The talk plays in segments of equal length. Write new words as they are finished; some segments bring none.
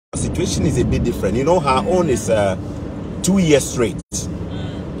situation is a bit different. You know, her own is 2 years straight.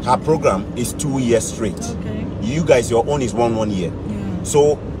 Her program is 2 years straight. Okay. You guys, your own is 1 year. Yeah.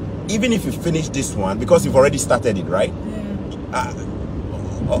 So even if you finish this one, because you've already started it, right? Yeah.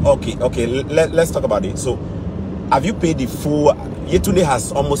 Okay. Let's talk about it. So have you paid the full? Yetunde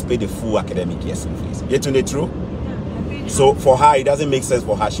has almost paid the full academic year school fees. Yetunde, true? Yeah, so for her, it doesn't make sense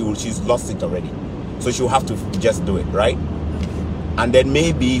for her. She's lost it already. So she'll have to just do it, right? And then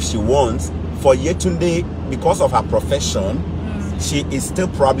maybe if she wants, for Yetunde, because of her profession, she is still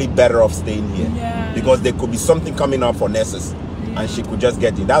probably better off staying here. Yeah. Because there could be something coming up for nurses, and she could just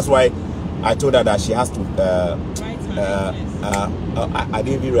get it. That's why I told her that she has to. I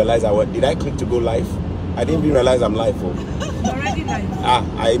didn't even realize did I click to go live? I didn't even realize I'm live. Already live.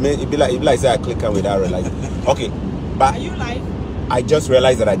 I mean, it'd be like say I click on without realizing. Okay, but are you live? I just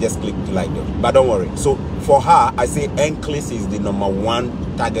realized that I just clicked to like though. But don't worry. So for her, I say NCLEX is the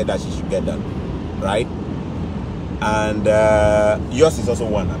 #1 target that she should get done, right? And yours is also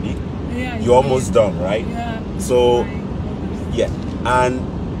one, Abi. Yeah. You're almost done, right? Yeah. So yeah, and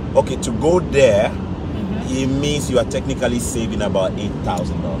okay, to go there, it means you are technically saving about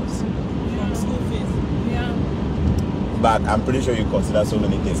 $8,000. But I'm pretty sure you consider so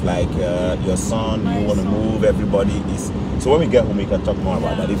many things like your son, you want to move, everybody is. So when we get home, we can talk more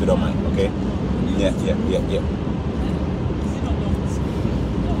about that if you don't mind, okay? Yeah. Okay.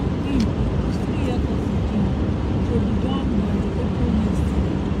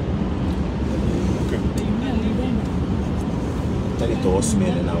 Tell it towards me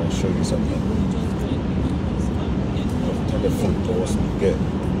and I will show you something. Tell the phone towards me, good.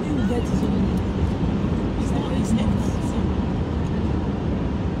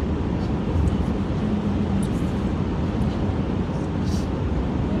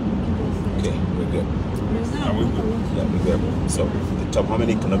 Okay, we're good. Are we good? Yeah, we're good. So the top, how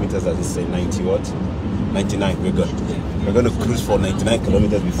many kilometers does it say? 90 what? 99. We're good. We're going to cruise for 99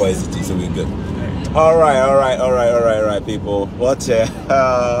 kilometers before exiting, so we're good. All right, people. What?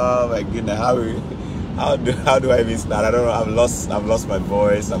 Oh my goodness, how do I even start? I don't know. I've lost my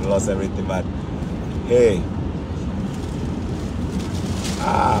voice. I've lost everything. But hey,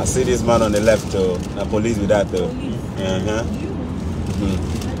 see this man on the left, though. The police with that, though.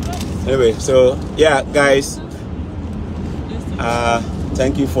 Anyway, so yeah, guys,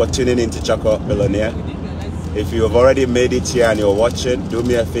 thank you for tuning in to Choco Millionaire. If you have already made it here and you're watching, do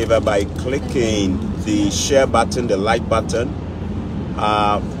me a favor by clicking the share button, the like button.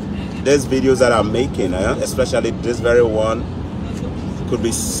 These videos that I'm making, especially this very one, could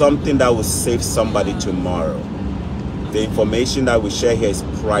be something that will save somebody tomorrow. The information that we share here is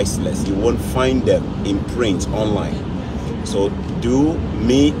priceless. You won't find them in print online. So do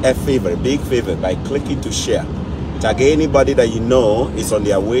me a favor, a big favor, by clicking to share. Tag anybody that you know is on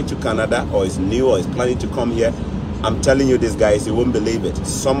their way to Canada or is new or is planning to come here. I'm telling you this, guys, you won't believe it.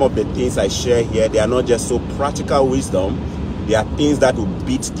 Some of the things I share here, they are not just so practical wisdom. They are things that will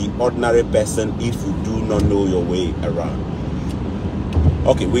beat the ordinary person if you do not know your way around.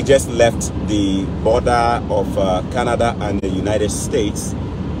 Okay, we just left the border of Canada and the United States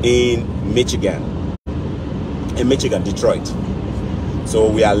in Michigan. In Michigan, Detroit. So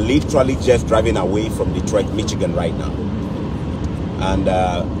we are literally just driving away from Detroit, Michigan right now. And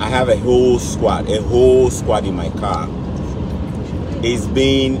I have a whole squad in my car. It's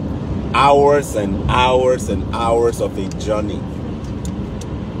been hours and hours and hours of a journey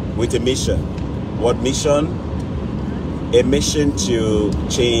with a mission. What mission? A mission to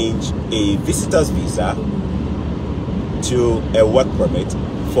change a visitor's visa to a work permit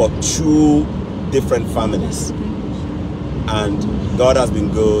for 2 different families. And God has been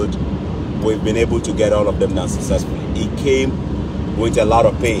good. We've been able to get all of them done successfully. It came with a lot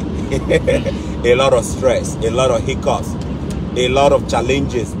of pain, a lot of stress, a lot of hiccups, a lot of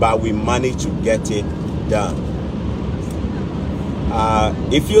challenges, but we managed to get it done.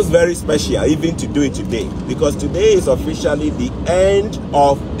 It feels very special even to do it today, because today is officially the end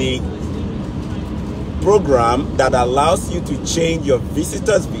of the program that allows you to change your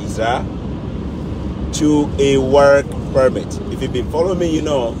visitor's visa to a work permit. If you've been following me, you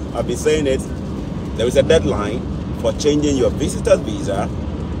know I've been saying it. There is a deadline for changing your visitor's visa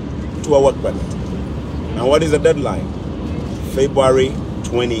to a work permit. And what is the deadline? February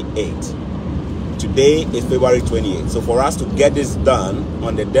 28th. Today is February 28th. So for us to get this done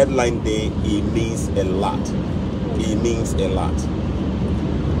on the deadline day, it means a lot. It means a lot.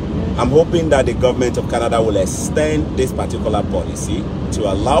 I'm hoping that the government of Canada will extend this particular policy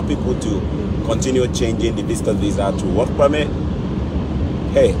to allow people to continue changing the visitor visa to work permit.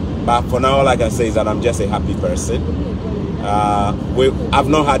 Hey, but for now, all I can say is that I'm just a happy person. I've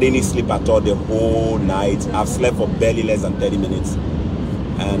not had any sleep at all the whole night. I've slept for barely less than 30 minutes.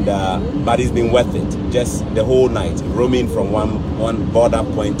 And but it's been worth it. Just the whole night, roaming from one border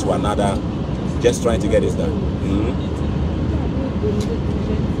point to another, just trying to get this done.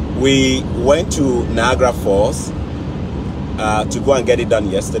 We went to Niagara Falls to go and get it done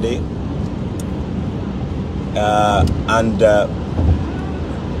yesterday.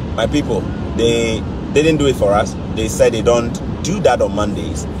 My people, they didn't do it for us. They said they don't do that on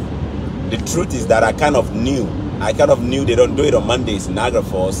Mondays. The truth is that I kind of knew they don't do it on Mondays in Niagara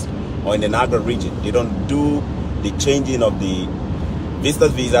Falls or in the Niagara region. They don't do the changing of the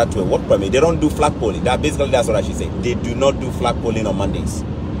visitor's visa to a work permit. They don't do flag polling. That's what I should say. They do not do flag polling on Mondays.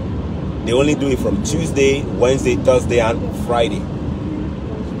 They only do it from Tuesday, Wednesday, Thursday, and Friday.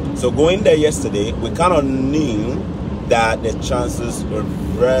 So going there yesterday, we kind of knew that the chances were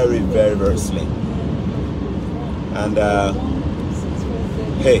very, very, very slim. And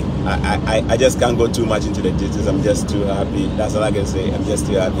hey, I just can't go too much into the details. I'm just too happy. That's all I can say. I'm just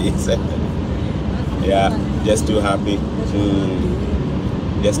too happy. Yeah, just too happy.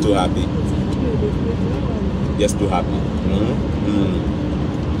 Just too happy. Just too happy.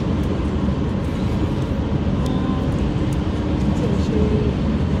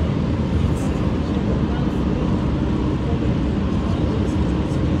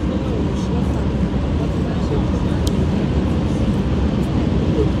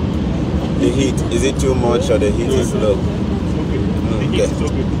 The heat, is it too much or the heat is low? Okay.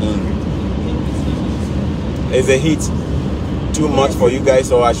 Is the heat too much for you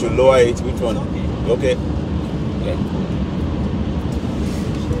guys, or I should lower it? Which one? Okay.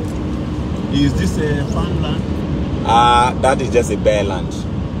 Is this a farmland? That is just a bare land.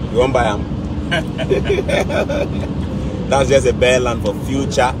 You won't buy them. That's just a bare land for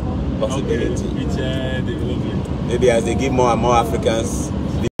future possibility. Okay. Future development. Maybe as they give more and more Africans,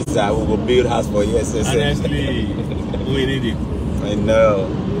 we will build house for years. Honestly, we need it. I know.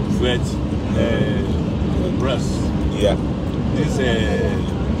 But Russ, yeah. This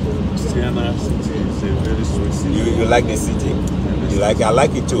Siena city is a very sweet city. You like the city? You like it? I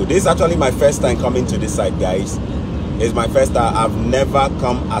like it too. This is actually my first time coming to this side, guys. It's my first time. I've never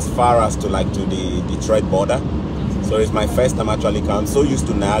come as far as to the Detroit border. So it's my first time actually come. I'm so used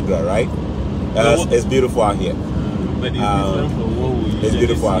to Niagara, right? It's beautiful out here. But it's different from what we it's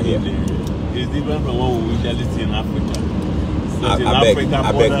beautiful out here. It's different from what we usually see in Africa. I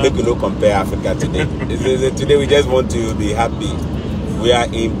beg, make you no compare Africa today. Today we just want to be happy. We are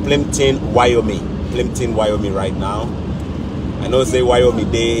in Plimpton, Wyoming. Plimpton, Wyoming right now. I know say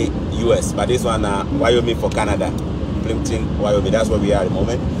Wyoming Day, US, but this one Wyoming for Canada. Plimpton, Wyoming. That's where we are at the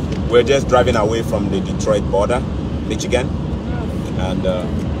moment. We're just driving away from the Detroit border, Michigan, and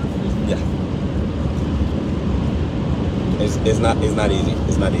yeah. It's not easy. It's not easy.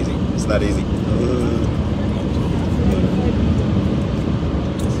 It's not easy. It's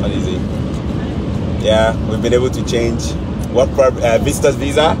not easy. Yeah, we've been able to change work visitor's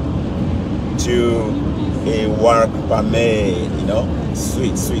visa to a work permit. You know,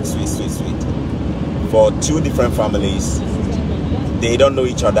 sweet. For two different families. They don't know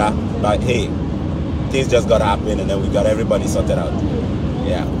each other, but hey, things just gotta happen, and then we got everybody sorted out.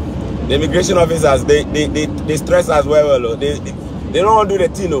 Yeah. The immigration officers, they stress as well. They don't want to do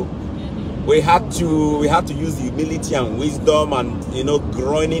the thing. No. We have to use humility and wisdom and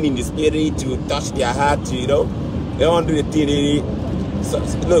groaning in the spirit to touch their heart. They don't want to do the thing.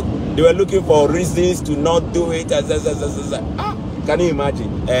 Look, they were looking for reasons to not do it. Can you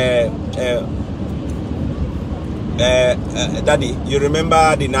imagine? Daddy, you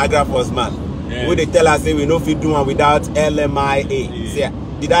remember the Niagara Falls man? Yes. Who they tell us say we know if we do one without LMIA. Yes. Say,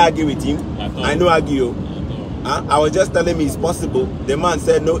 did I argue with him? I know argue. I was just telling him it's possible. The man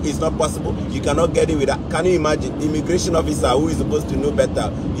said no, it's not possible. You cannot get it without. Can you imagine? Immigration officer who is supposed to know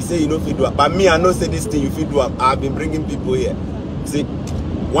better. He say you know if you do it. But me, I know say this thing if you do it. I've been bringing people here. See,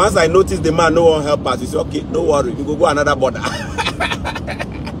 once I noticed the man no one help us, he said okay, don't worry, we go another border.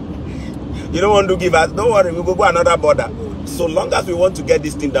 You don't want to give us, don't worry, we'll go another border. So long as we want to get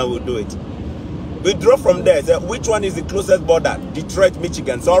this thing done, we'll do it. We drove from there, said, which one is the closest border? Detroit,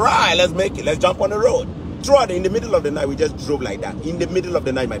 Michigan. So all right, let's make it. Let's jump on the road. Throughout in the middle of the night, we just drove like that. In the middle of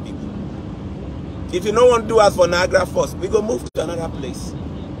the night, my people. If you don't want to do us for Niagara Falls, we go move to another place.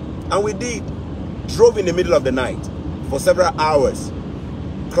 And we did. Drove in the middle of the night for several hours,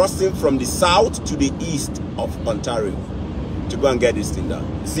 crossing from the south to the east of Ontario to go and get this thing done.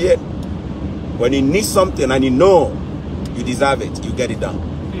 See it? When you need something and you know you deserve it, you get it done.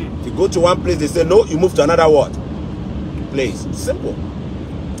 If you go to one place, they say no, you move to another what? Place. Simple.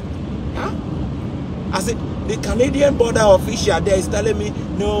 Huh? I said, The Canadian border official there is telling me,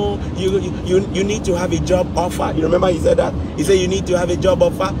 no, you need to have a job offer. You remember he said that? He said you need to have a job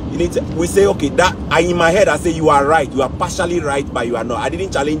offer. You need to, we say, okay, that in my head I say you are right. You are partially right, but you are not. I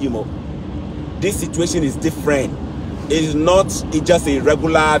didn't challenge him. This situation is different. It's not just a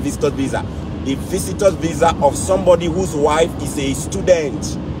regular visitor's visa. A visitor's visa of somebody whose wife is a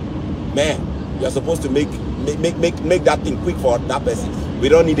student. Man, you are supposed to make that thing quick for that person. We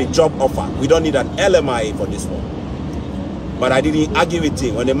don't need a job offer. We don't need an LMIA for this one. But I didn't argue with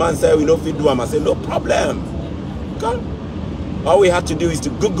him. When the man said, we don't fit do him, I said, no problem. Come. All we have to do is to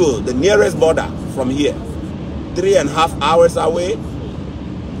Google the nearest border from here. 3.5 hours away,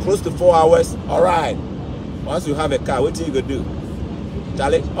 close to 4 hours. All right. Once you have a car, what do you go do?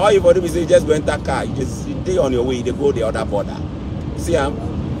 Charlie, all you do is you just go enter a car. You stay on your way, you go the other border. See,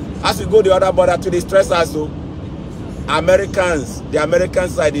 as we go the other border to the stress also, Americans, the American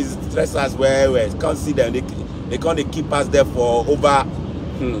side is stress us where we can't see them. They can't keep us there for over.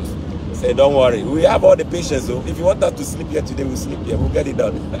 Say, don't worry, we have all the patience. So if you want us to sleep here today, we'll sleep here. We'll get it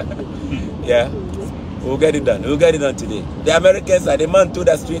done. Yeah, we'll get it done. We'll get it done today. The American side, the man told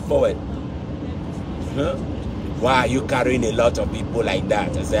us straightforward. Huh? Why are you carrying a lot of people like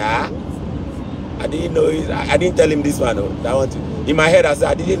that? I said, I didn't know. I didn't tell him this one. That one too. In my head, I said,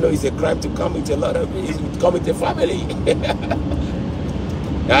 I didn't know it's a crime to come with a lot of people. Come with a family.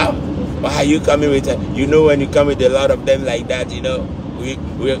 Yeah? Why are you coming with you know, when you come with a lot of them like that, you know,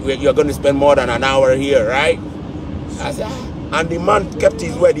 you're going to spend more than an hour here, right? I said, and the man kept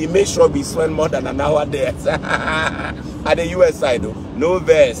his word. He made sure we spend more than an hour there. At the US side, though, no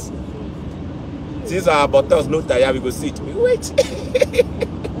verse. Since our bottles no tire, we go sit. We wait.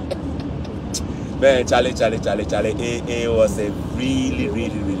 Man, Charlie. It was a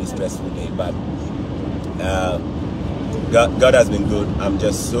really stressful day, but God has been good. I'm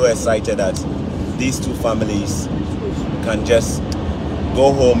just so excited that these two families can just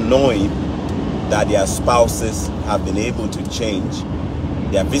go home knowing that their spouses have been able to change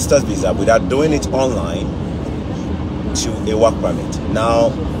their visitor's visa without doing it online to a work permit.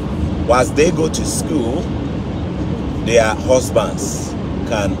 Now, whilst they go to school, their husbands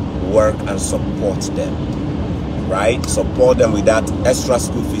can work and support them, right? Support them with that extra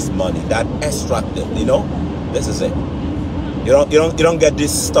school fees money, that extra thing, you know. This is it. You don't get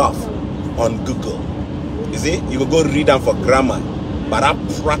this stuff on Google. You see, you will go read them for grammar, but that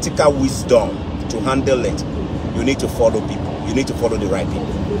practical wisdom to handle it, you need to follow people. You need to follow the right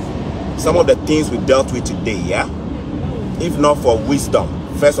people. Some of the things we dealt with today, yeah, if not for wisdom,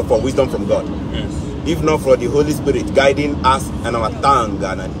 first of all, wisdom from God. Yes. If not for the Holy Spirit guiding us and our tongue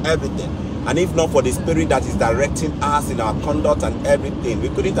and everything, and if not for the Spirit that is directing us in our conduct and everything, we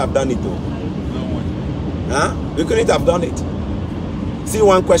couldn't have done it though. Huh? We couldn't have done it. See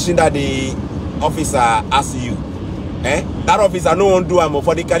one question that the officer asked you. That officer no one do am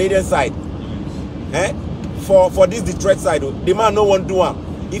for the Canadian side. For this Detroit side, the man no one do am.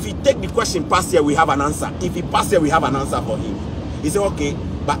 If he take the question past here, we have an answer. If he pass here, we have an answer for him. He said, okay.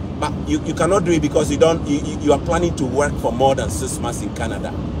 But you cannot do it because you are planning to work for more than 6 months in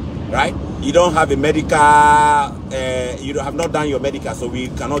Canada, right? You don't have a medical, you have not done your medical, so we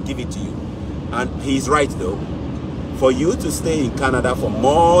cannot give it to you. And he's right though. For you to stay in Canada for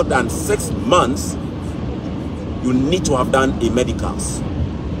more than 6 months, you need to have done a medicals.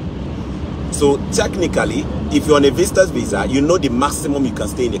 So technically, if you're on a visitor's visa, you know the maximum you can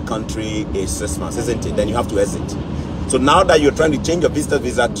stay in the country is 6 months, isn't it? Then you have to exit. So now that you're trying to change your visitor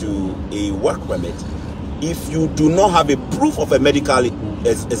visa to a work permit, if you do not have a proof of a medical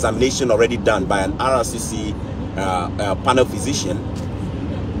examination already done by an RRCC panel physician,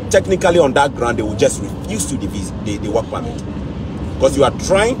 technically on that ground, they will just refuse to the work permit. Because you are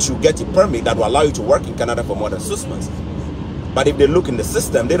trying to get a permit that will allow you to work in Canada for more than 6 months. But if they look in the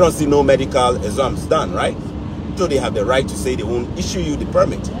system, they don't see no medical exams done, right? So they have the right to say they won't issue you the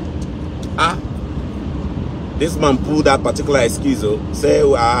permit. This man pulled that particular excuse, say,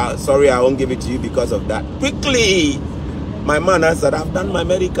 sorry, I won't give it to you because of that. Quickly, my man answered, I've done my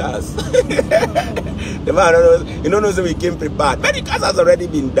medicals. The man, you know, so we came prepared. Medicals has already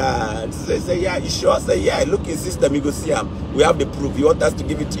been done. So say, yeah, you sure? Say, yeah, look in system, you go see him. We have the proof. You want us to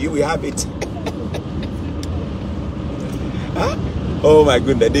give it to you? We have it. Huh? Oh my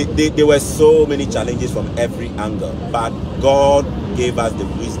goodness, there were so many challenges from every angle. But God gave us the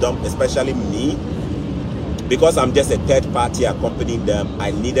wisdom, especially me. Because I'm just a third party accompanying them,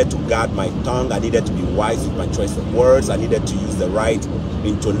 I needed to guard my tongue. I needed to be wise with my choice of words. I needed to use the right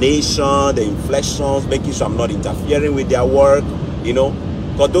intonation, the inflections, making sure I'm not interfering with their work, you know.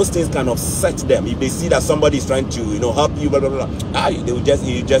 Because those things can upset them. If they see that somebody is trying to, you know, help you, blah, blah, blah,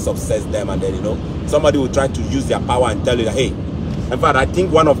 you just obsess them and then, you know, somebody will try to use their power and tell you that, hey, in fact, I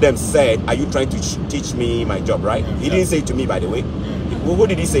think one of them said, are you trying to teach me my job, right? He didn't say it to me, by the way. Who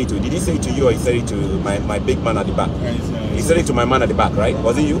did he say it to? Did he say it to you, or he said it to my big man at the back? He said it to my man at the back, right?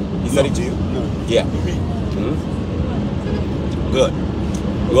 Was it you? He said it to you? No. Yeah. Good.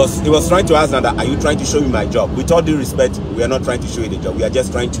 He was trying to ask now that, are you trying to show me my job? With all due respect, we are not trying to show you the job. We are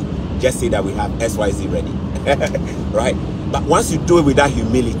just trying to just say that we have XYZ ready. Right? But once you do it with that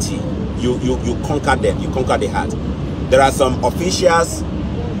humility, you conquer them. You conquer the heart. There are some officials,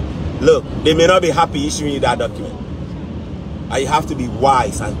 look, they may not be happy issuing you that document. And you have to be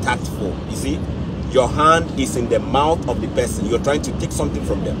wise and tactful. You see, your hand is in the mouth of the person. You're trying to take something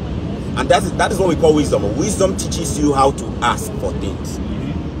from them. And that is what we call wisdom. Wisdom teaches you how to ask for things.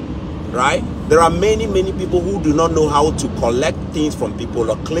 Right? There are many people who do not know how to collect things from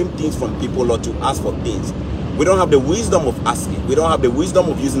people or claim things from people or to ask for things. We don't have the wisdom of asking. We don't have the wisdom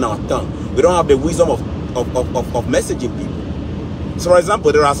of using our tongue. We don't have the wisdom of messaging people. So, for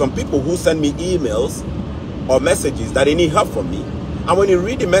example, there are some people who send me emails or messages that they need help from me. And when you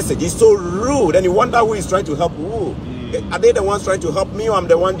read the message, it's so rude. And you wonder who is trying to help who. Are they the ones trying to help me, or I'm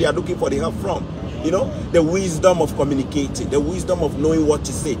the one they are looking for the help from? You know, the wisdom of communicating, the wisdom of knowing what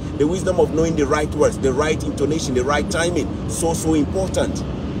to say, the wisdom of knowing the right words, the right intonation, the right timing. So important.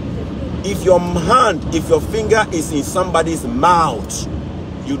 If your hand, if your finger is in somebody's mouth,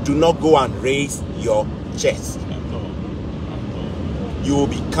 you do not go and raise your chest. You will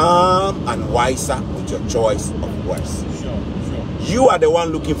be calm and wiser with your choice of words. You are the one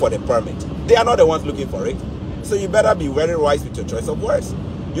looking for the permit. They are not the ones looking for it. So you better be very wise with your choice of words.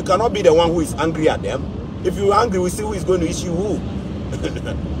 You cannot be the one who is angry at them. If you're angry, we see who is going to issue who.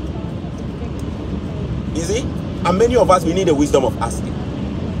 You see? And many of us, we need the wisdom of asking.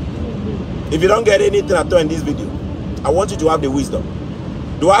 If you don't get anything at all in this video, I want you to have the wisdom.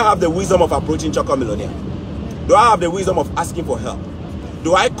 Do I have the wisdom of approaching Choco Millionaire? Do I have the wisdom of asking for help?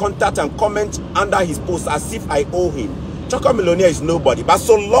 Do I contact and comment under his post as if I owe him? Choco Millionaire is nobody. But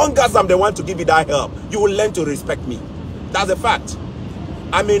so long as I'm the one to give you that help, you will learn to respect me. That's a fact.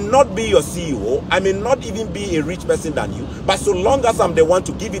 I may not be your CEO. I may not even be a rich person than you. But so long as I'm the one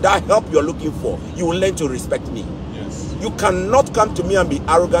to give you that help you're looking for, you will learn to respect me. Yes. You cannot come to me and be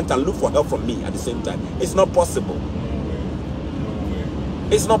arrogant and look for help from me at the same time. It's not possible.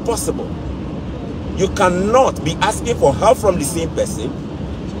 It's not possible. You cannot be asking for help from the same person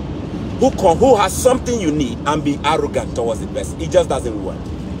who has something you need and be arrogant towards the person. It just doesn't work.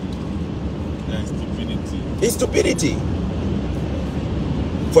 That's stupidity. It's stupidity.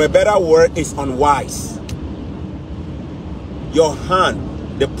 For a better word, is unwise. Your hand,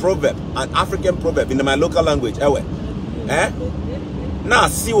 the proverb, an African proverb in my local language,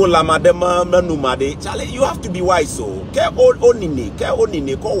 Charlie, you have to be wise. So, carefully.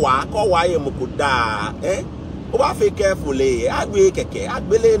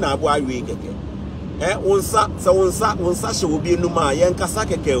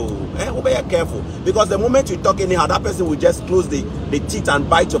 Careful, because the moment you talk anyhow, that person will just close the teeth and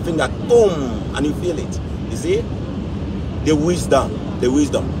bite your finger, boom, and you feel it. You see, the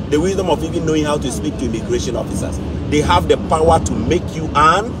wisdom of even knowing how to speak to immigration officers. They have the power to make you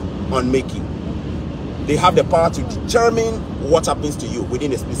and unmake you. They have the power to determine what happens to you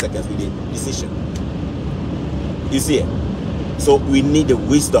within a split seconds with a decision. You see it? So we need the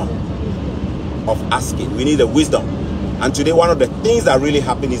wisdom of asking. We need the wisdom. And today, one of the things that really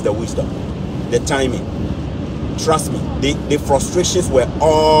happened is the wisdom, the timing. Trust me, the frustrations were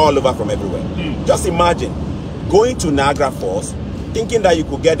all over from everywhere. Just imagine going to Niagara Falls, thinking that you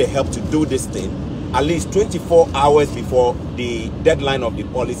could get the help to do this thing at least 24 hours before the deadline of the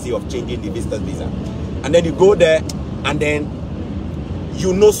policy of changing the visitor's visa. And then you go there, and then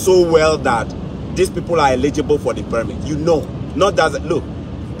you know so well that these people are eligible for the permit. You know, not that, look,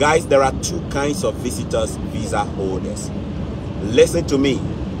 guys, there are two kinds of visitors visa holders. Listen to me.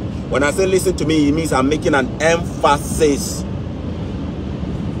 When I say listen to me, it means I'm making an emphasis.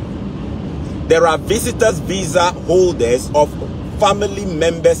 There are visitors visa holders of family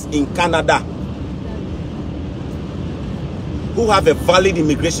members in Canada who have a valid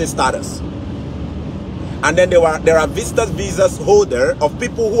immigration status. And then there are visitors visas holder of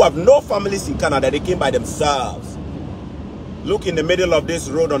people who have no families in Canada. They came by themselves. Look in the middle of this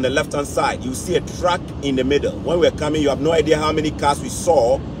road on the left-hand side. You see a truck in the middle. When we were coming, you have no idea how many cars we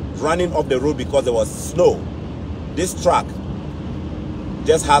saw running off the road because there was snow. This truck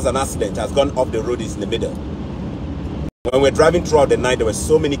just has an accident, has gone off the road, is in the middle. When we're driving throughout the night, there were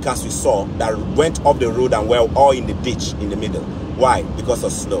so many cars we saw that went off the road and were all in the ditch in the middle. Why? Because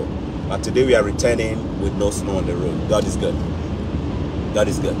of snow. But today we are returning with no snow on the road. God is good. God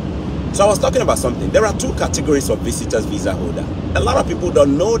is good. So I was talking about something. There are two categories of visitors visa holder. A lot of people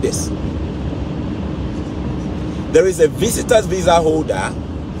don't know this. There is a visitors visa holder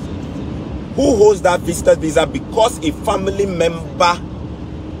who holds that visitor's visa because a family member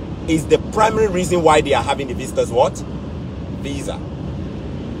is the primary reason why they are having the visitors what? Visa.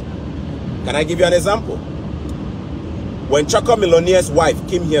 Can I give you an example? When Choco Millionaire's wife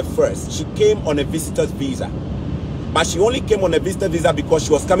came here first, she came on a visitor's visa. But she only came on a visitor visa because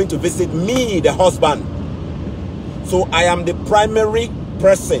she was coming to visit me, the husband. So I am the primary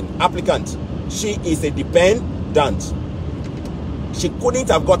person, applicant. She is a dependent. She couldn't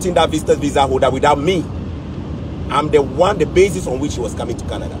have gotten that visitor visa holder without me. I'm the one, the basis on which she was coming to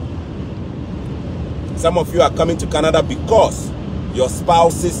Canada. Some of you are coming to Canada because your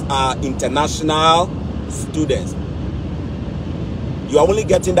spouses are international students. You are only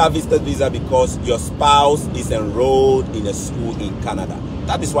getting that visitor visa because your spouse is enrolled in a school in Canada.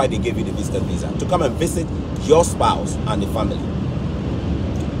 That is why they gave you the visitor visa, to come and visit your spouse and the family.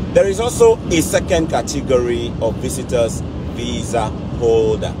 There is also a second category of visitors visa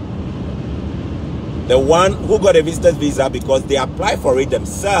holder. The one who got a visitor's visa because they applied for it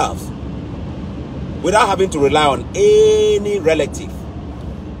themselves without having to rely on any relative.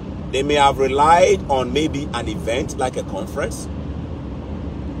 They may have relied on maybe an event like a conference,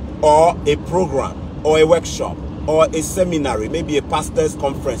 or a program, or a workshop, or a seminary, maybe a pastor's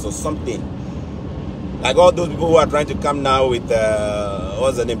conference or something. Like all those people who are trying to come now with,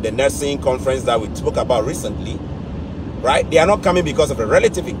 what's the name, the nursing conference that we spoke about recently, right? They are not coming because of a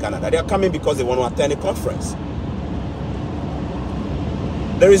relative in Canada. They are coming because they want to attend a conference.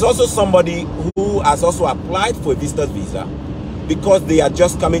 There is also somebody who has also applied for a visitor's visa because they are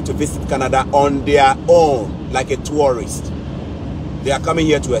just coming to visit Canada on their own, like a tourist. They are coming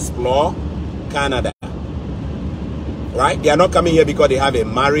here to explore Canada, right? They are not coming here because they have a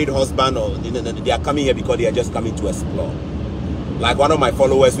married husband, or they are coming here because they are just coming to explore. Like one of my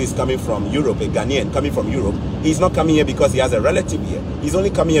followers who is coming from Europe, a Ghanaian coming from Europe, he's not coming here because he has a relative here. He's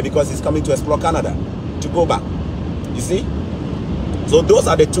only coming here because he's coming to explore Canada, to go back. You see? So those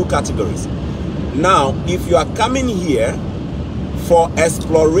are the two categories. Now, if you are coming here for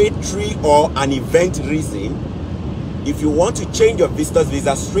exploratory or an event reason, if you want to change your visitor's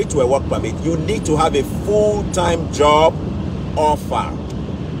visa straight to a work permit, you need to have a full-time job offer.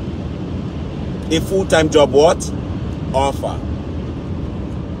 A full-time job what? Offer.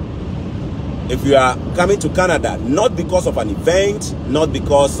 If you are coming to Canada, not because of an event, not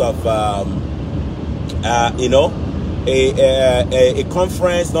because of, you know, a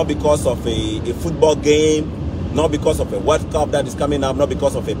conference, not because of a football game, not because of a World Cup that is coming up, not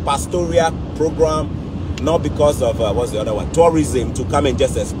because of a pastoral program, not because of, what's the other one, tourism, to come and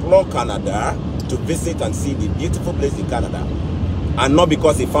just explore Canada, to visit and see the beautiful place in Canada, and not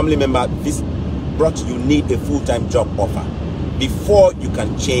because a family member brought you, need a full-time job offer before you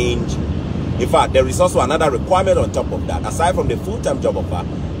can change. In fact, there is also another requirement on top of that. Aside from the full-time job offer,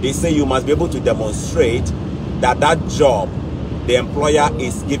 they say you must be able to demonstrate that that job, the employer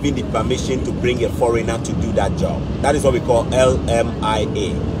is giving the permission to bring a foreigner to do that job. That is what we call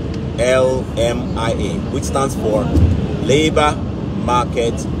LMIA. LMIA, which stands for Labor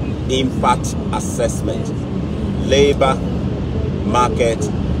Market Impact Assessment. Labor Market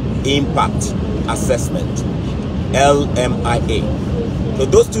Impact Assessment. LMIA. So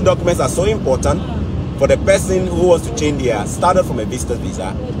those two documents are so important for the person who wants to change their started from a visitor's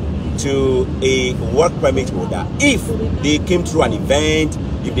visa to a work permit holder. If they came through an event,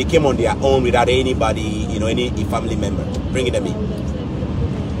 if they came on their own without anybody, you know, any family member bringing them in.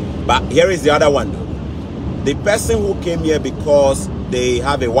 But here is the other one. The person who came here because they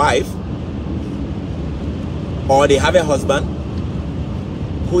have a wife or they have a husband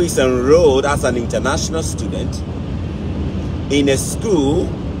who is enrolled as an international student in a school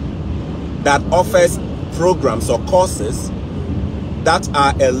that offers programs or courses that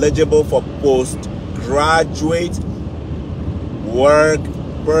are eligible for postgraduate work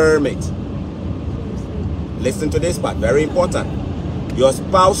permit. Listen to this part, very important. Your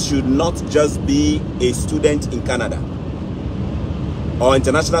spouse should not just be a student in Canada or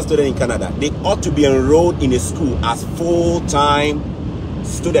international student in Canada. They ought to be enrolled in a school as full-time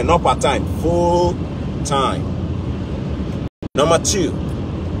student, not part-time, full-time. Number two,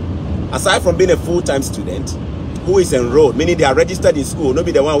 aside from being a full-time student who is enrolled, meaning they are registered in school, not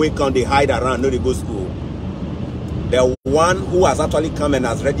be the one who come, they hide around, no they go school. The one who has actually come and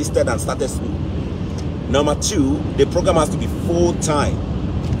has registered and started school. Number two, the program has to be full-time.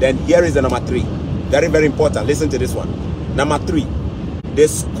 Then here is the number three. Very, very important. Listen to this one. Number three, the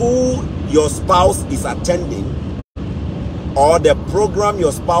school your spouse is attending or the program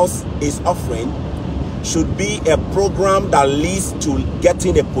your spouse is offering should be a program that leads to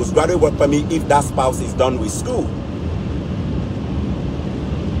getting a postgraduate work permit if that spouse is done with school.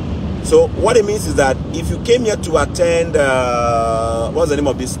 So what it means is that if you came here to attend, what's the name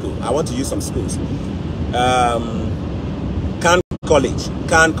of this school? I want to use some schools. Can College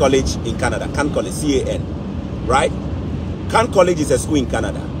in Canada. Can College, C-A-N, right? Can College is a school in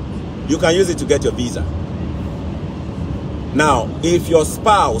Canada. You can use it to get your visa. Now, if your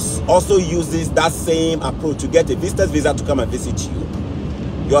spouse also uses that same approach to get a visitor's visa to come and visit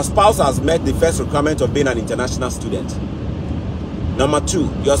you, your spouse has met the first requirement of being an international student. Number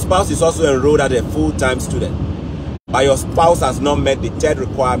 2, your spouse is also enrolled as a full-time student, but your spouse has not met the third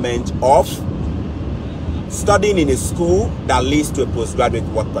requirement of studying in a school that leads to a postgraduate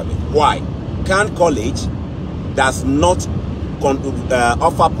work permit. Why? Can College does not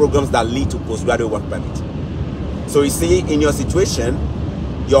offer programs that lead to postgraduate work permit. So you see, in your situation,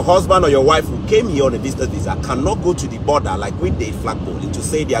 your husband or your wife who came here on a visitor's visa cannot go to the border like we did flagpole to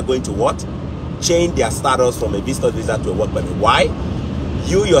say they are going to what? Change their status from a visitor's visa to a work permit. Why?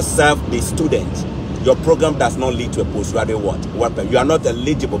 You yourself, the student, your program does not lead to a postgraduate work permit. You are not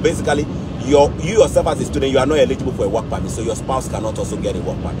eligible. Basically, you yourself as a student, you are not eligible for a work permit, so your spouse cannot also get a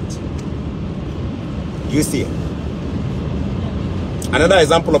work permit. You see? Another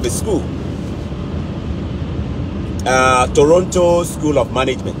example of a school. Toronto School of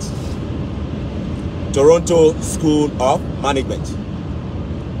Management. Toronto School of Management.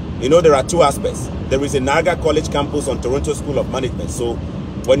 You know, there are two aspects. There is a Niagara College campus on Toronto School of Management. So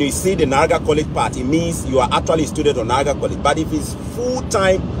when you see the Niagara College part, it means you are actually a student on Niagara College. But if it's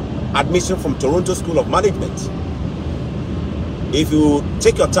full-time admission from Toronto School of Management, if you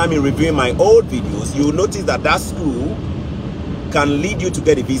take your time in reviewing my old videos, you will notice that that school can lead you to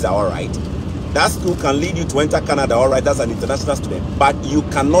get a visa, all right? That school can lead you to enter Canada, all right, that's an international student, but you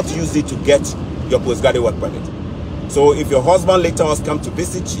cannot use it to get your postgraduate work permit. So if your husband later on comes to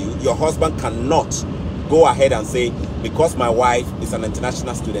visit you, your husband cannot go ahead and say, because my wife is an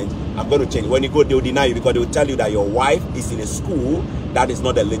international student, I'm going to change. When you go, they will deny you because they will tell you that your wife is in a school that is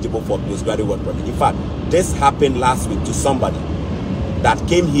not eligible for postgraduate work permit. In fact, this happened last week to somebody that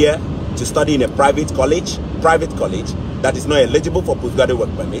came here to study in a private college that is not eligible for postgraduate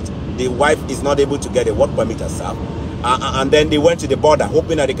work permit. The wife is not able to get a work permit herself. And then they went to the border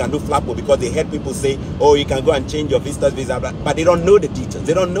hoping that they can do flagpole because they heard people say, oh, you can go and change your visitor's visa, but they don't know the details.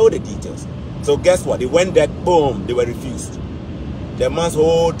 They don't know the details. So guess what? They went there, boom, they were refused. The man's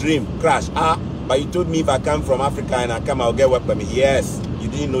whole dream crashed. But you told me if I come from Africa and I come, I'll get work permit. Yes, you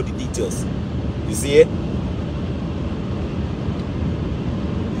didn't know the details. You see it?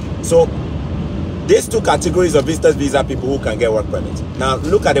 So these two categories of visitors visa people who can get work permit. Now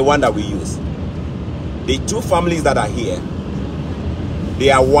look at the one that we use. The two families that are here,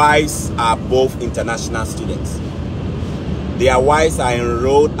 their wives are both international students. Their wives are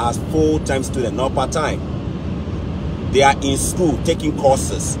enrolled as full-time students, not part-time. They are in school taking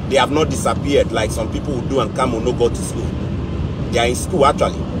courses. They have not disappeared like some people who do and come will not go to school. They are in school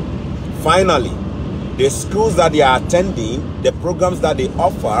actually. Finally, the schools that they are attending, the programs that they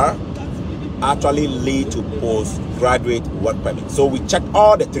offer actually lead to postgraduate work permit. So we check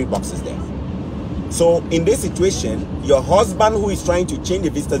all the three boxes there. So in this situation, your husband who is trying to change the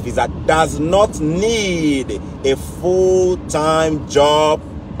visitor's visa does not need a full-time job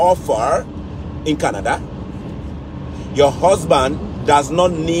offer in Canada. Your husband does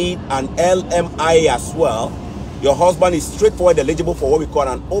not need an LMI as well. Your husband is straightforward eligible for what we call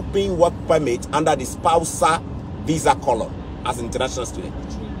an open work permit under the spousal visa column as an international student.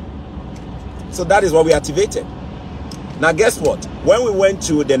 So that is what we activated. Now guess what? When we went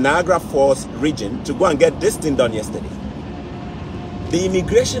to the Niagara Falls region to go and get this thing done yesterday, the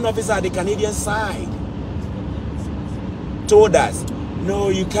immigration officer at the Canadian side told us, no,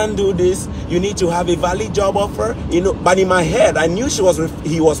 you can't do this. You need to have a valid job offer. You know, but in my head, I knew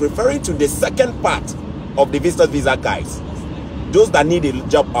he was referring to the second part of the visitor's visa guys, those that need a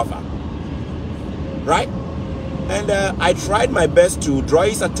job offer, right? And I tried my best to draw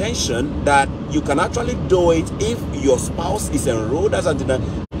his attention that you can actually do it if your spouse is enrolled as a student,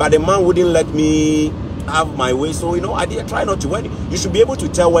 but the man wouldn't let me have my way. So, you know, I did try not to. You should be able to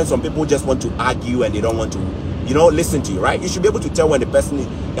tell when some people just want to argue and they don't want to, you know, listen to you, right? You should be able to tell when the person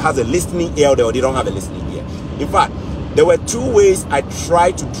has a listening ear or they don't have a listening ear. In fact, there were two ways I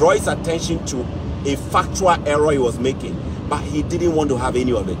tried to draw his attention to a factual error he was making, but he didn't want to have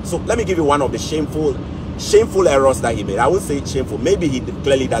any of it. So let me give you one of the shameful errors that he made. I would say shameful. Maybe he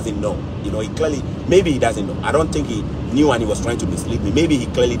clearly doesn't know. You know, maybe he doesn't know. I don't think he knew and he was trying to mislead me. Maybe he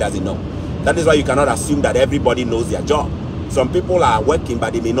clearly doesn't know. That is why you cannot assume that everybody knows their job. Some people are working,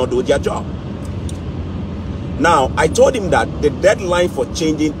 but they may not do their job. Now, I told him that the deadline for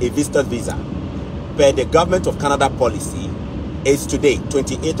changing a visitor's visa per the Government of Canada policy is today,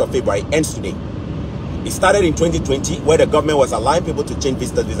 28th of February, ends today. It started in 2020, where the government was allowing people to change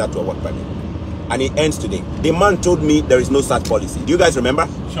visitor's visa to a work permit. And it ends today. The man told me there is no such policy. Do you guys remember?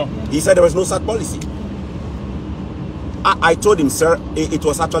 Sure. He said there was no such policy. I told him, sir, it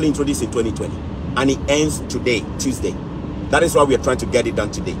was actually introduced in 2020. And it ends today, Tuesday. That is why we are trying to get it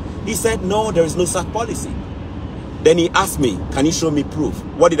done today. He said, no, there is no such policy. Then he asked me, can you show me proof?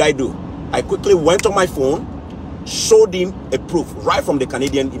 What did I do? I quickly went on my phone, showed him a proof right from the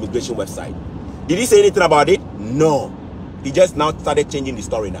Canadian immigration website. Did he say anything about it? No. He just now started changing the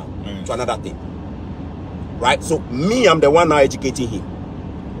story now to another thing. Right? So me, I'm the one now educating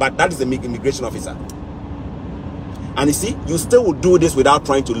him. But that is the immigration officer. And you see, you still will do this without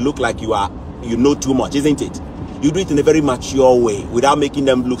trying to look like you know too much, isn't it? You do it in a very mature way without making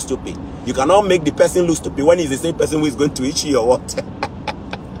them look stupid. You cannot make the person look stupid when he's the same person who is going to issue or what?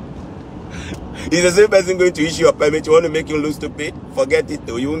 He's the same person going to issue a permit. You want to make him look stupid? Forget it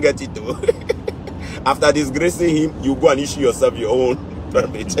though. You won't get it though. After disgracing him, you go and issue yourself your own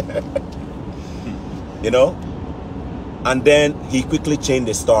permit. You know? And then he quickly changed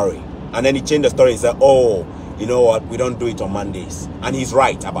the story. And then he changed the story and said, oh, you know what? We don't do it on Mondays. And he's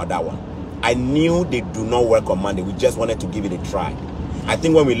right about that one. I knew they do not work on Monday. We just wanted to give it a try. I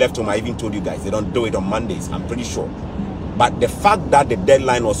think when we left home, I even told you guys, they don't do it on Mondays. I'm pretty sure. But the fact that the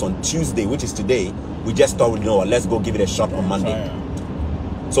deadline was on Tuesday, which is today, we just thought, you know what, let's go give it a shot on Monday.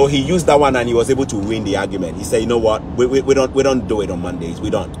 So he used that one and he was able to win the argument. He said, you know what, we don't do it on Mondays. We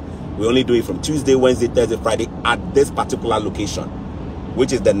don't. We only do it from Tuesday, Wednesday, Thursday, Friday at this particular location,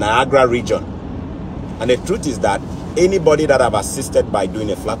 which is the Niagara region. And the truth is that anybody that I've assisted by doing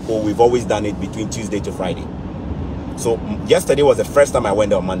a flagpole, we've always done it between Tuesday to Friday. So yesterday was the first time I went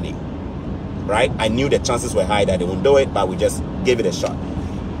there on Monday, right? I knew the chances were high that they wouldn't do it, but we just gave it a shot.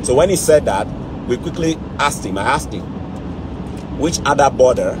 So when he said that, we quickly asked him, which other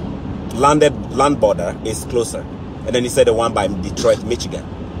border, land border is closer? And then he said the one by Detroit, Michigan.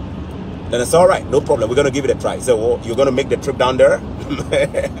 Then I said, all right, no problem. We're going to give it a try. He said, well, you're going to make the trip down there?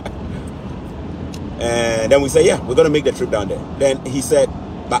 And then we said, yeah, we're going to make the trip down there. Then he said,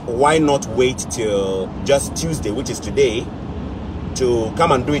 but why not wait till just Tuesday, which is today, to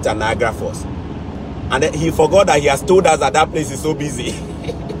come and do it at Niagara Falls? And then he forgot that he has told us that that place is so busy.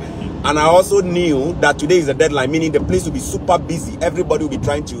 And I also knew that today is the deadline, meaning the place will be super busy. Everybody will be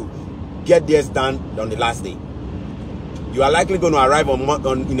trying to get theirs done on the last day. You are likely going to arrive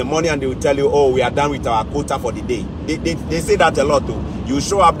in the morning and they will tell you, oh, we are done with our quota for the day. They say that a lot too. You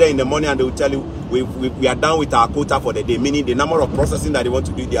show up there in the morning and they will tell you, we are done with our quota for the day, meaning the number of processing that they want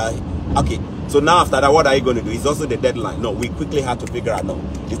to do there. Okay, so now after that, what are you going to do? It's also the deadline. No, we quickly had to figure out, no.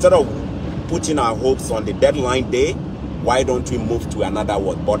 Instead of putting our hopes on the deadline day, why don't we move to another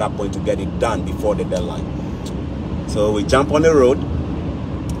border point to get it done before the deadline? So we jump on the road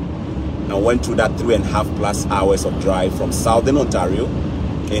and went through that 3.5+ hours of drive from Southern Ontario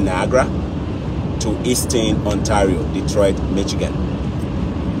in Niagara to Eastern Ontario, Detroit, Michigan.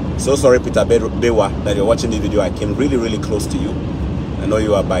 So sorry, Peter Bewa, that you're watching this video. I came really, really close to you. I know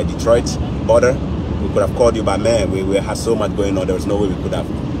you are by Detroit border. We could have called you, but man, we had so much going on. There was no way we could have.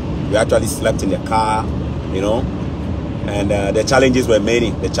 We actually slept in the car, you know, and the challenges were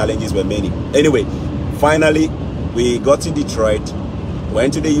many. Anyway, finally, we got to Detroit,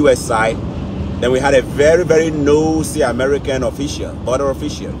 went to the US side. Then we had a very, very nosy American official, border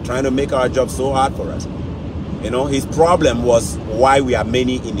official, trying to make our job so hard for us. You know, his problem was why we are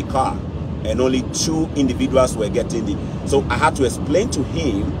many in the car and only 2 individuals were getting the. So I had to explain to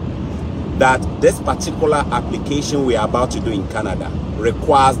him that this particular application we are about to do in Canada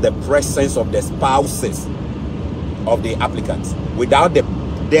requires the presence of the spouses of the applicants. Without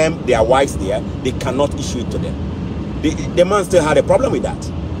their wives there, they cannot issue it to them. The man still had a problem with that.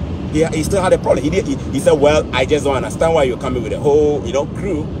 He still had a problem. He said, well, I just don't understand why you're coming with a whole, you know,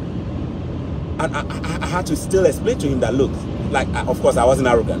 crew. And I had to still explain to him that, look, like, of course, I wasn't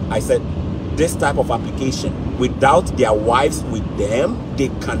arrogant. I said, this type of application, without their wives with them, they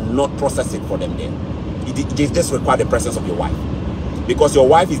cannot process it for them then. It just requires the presence of your wife. Because your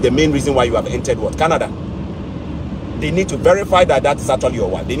wife is the main reason why you have entered what? Canada. They need to verify that that is actually your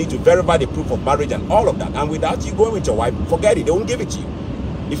wife. They need to verify the proof of marriage and all of that. And without you going with your wife, forget it. They won't give it to you.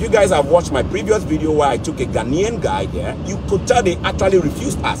 If you guys have watched my previous video where I took a Ghanaian guy there, you could tell they actually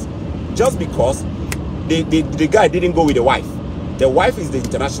refused us. Just because the guy didn't go with the wife. The wife is the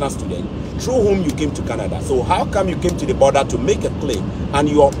international student through whom you came to Canada. So how come you came to the border to make a claim and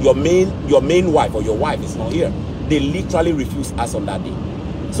your main wife or your wife is not here? they literally refused us on that day.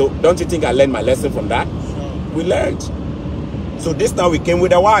 So don't you think I learned my lesson from that? We learned. So this time we came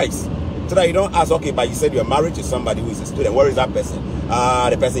with our wives. So that you don't ask, okay, but you said you're married to somebody who is a student. Where is that person?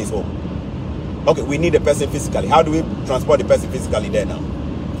 The person is home. Okay, we need the person physically. How do we transport the person physically there now?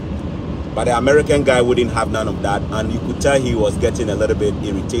 But the American guy wouldn't have none of that. And you could tell he was getting a little bit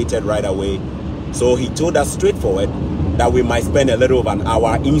irritated right away. So he told us straightforward that we might spend a little over an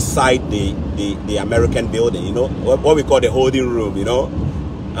hour inside the American building, you know, what we call the holding room, you know.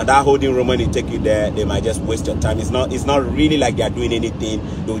 And that holding room, when they take you there, they might just waste your time. It's not really like they're doing anything.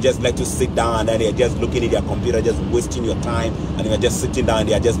 They'll just let you sit down, and then they're just looking at their computer, just wasting your time, and you're just sitting down,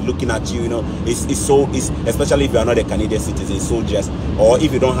 they're just looking at you, you know. It's especially if you're not a Canadian citizen, it's so just, or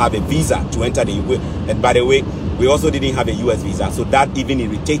if you don't have a visa to enter the US. And by the way, we also didn't have a US visa, so that even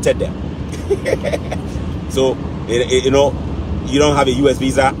irritated them. So, you know, you don't have a US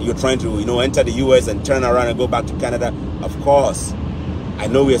visa, you're trying to, you know, enter the US and turn around and go back to Canada. Of course, I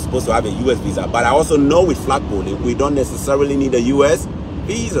know we're supposed to have a US visa, but I also know with flagpole, we don't necessarily need a US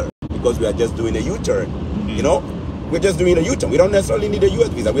visa because we are just doing a U-turn, you know? We're just doing a U-turn. We don't necessarily need a US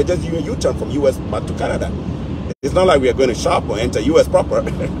visa. We're just doing a U-turn from US back to Canada. It's not like we are going to shop or enter US proper.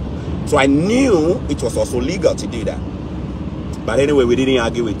 So I knew it was also legal to do that. But anyway, we didn't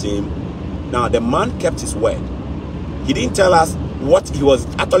argue with him. Now, the man kept his word. He didn't tell us what he was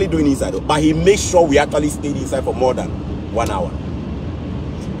actually doing inside, but he made sure we actually stayed inside for more than 1 hour.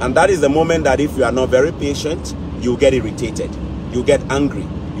 And that is the moment that if you are not very patient, you get irritated, you get angry,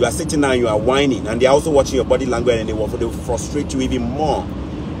 you are sitting there and you are whining, and they are also watching your body language, and they will frustrate you even more.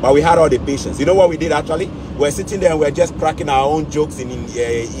 But we had all the patience. You know what we did actually? We were sitting there and we were just cracking our own jokes in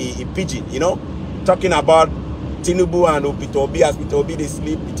pidgin, you know, talking about Tinubu and Peter Obi. As Peter Obi they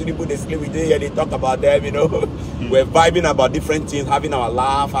sleep, Tinubu they sleep, we didn't hear they talk about them, you know. We're vibing about different things, having our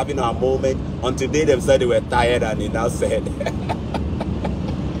laugh, having our moment, until they themselves they were tired, and they now said,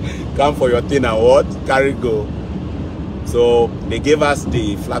 come for your thing and what? Carry go. So they gave us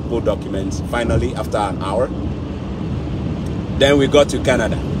the flagpole documents finally after an hour. Then we got to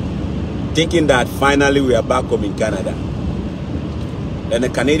Canada, thinking that finally we are back home in Canada. Then the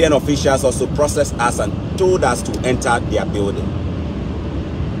Canadian officials also processed us and told us to enter their building.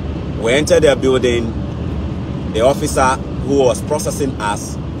 We entered their building. The officer who was processing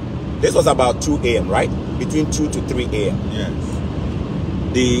us, this was about 2 a.m., right? Between 2 to 3 a.m. Yes.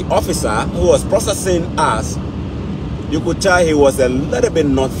 The officer who was processing us, you could tell he was a little bit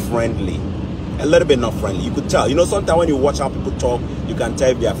not friendly. A little bit not friendly. You could tell. You know, sometimes when you watch how people talk, you can tell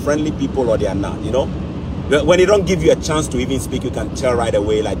if they are friendly people or they are not, you know. When they don't give you a chance to even speak, you can tell right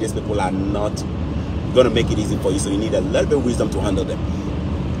away like these people are not going to make it easy for you. So you need a little bit of wisdom to handle them.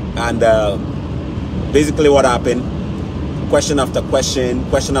 And basically what happened, question after question,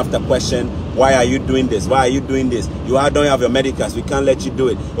 question after question. Why are you doing this? Why are you doing this? You don't have your medicals. We can't let you do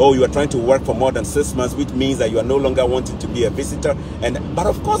it. Oh, you are trying to work for more than 6 months, which means that you are no longer wanting to be a visitor. But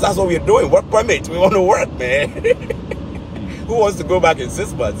of course, that's what we're doing. Work permit. We want to work, man. Who wants to go back in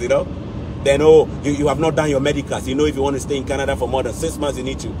 6 months, you know? Then, oh, you have not done your medicals. You know, if you want to stay in Canada for more than 6 months, you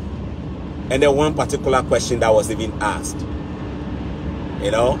need to. And then one particular question that was even asked, you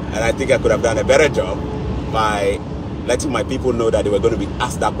know, and I think I could have done a better job by letting my people know that they were going to be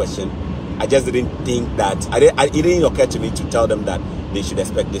asked that question. I just didn't think that, it didn't occur to me to tell them that they should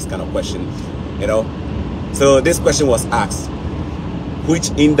expect this kind of question, you know. So this question was asked: which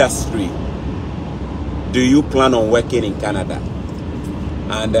industry do you plan on working in Canada?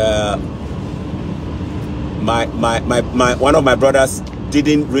 And one of my brothers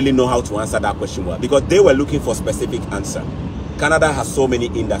didn't really know how to answer that question well, because they were looking for specific answer. Canada has so many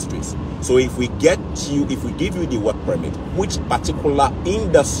industries. So if we give you the work permit, which particular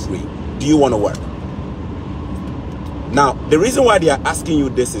industry do you want to work? Now, the reason why they are asking you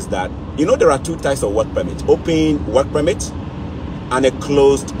this is that, you know, there are two types of work permit: open work permit and a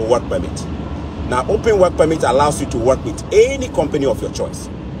closed work permit. Now, open work permit allows you to work with any company of your choice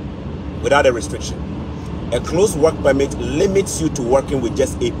without a restriction. A closed work permit limits you to working with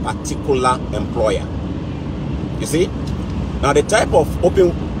just a particular employer. You see? Now, the type of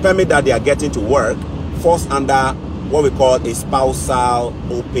open permit that they are getting to work falls under what we call a spousal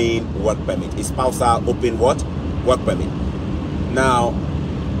open work permit. A spousal open what? Work permit. Now,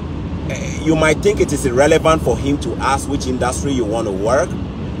 you might think it is irrelevant for him to ask which industry you want to work,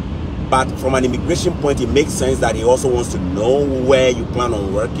 but from an immigration point, it makes sense that he also wants to know where you plan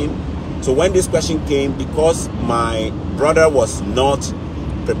on working. So when this question came, because my brother was not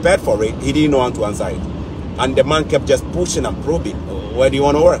prepared for it, he didn't know how to answer it. And the man kept just pushing and probing, where do you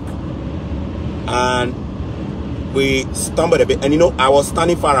want to work? And we stumbled a bit. And you know, I was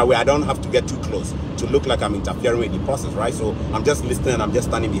standing far away. I don't have to get too close to look like I'm interfering with the process, right? So I'm just listening and I'm just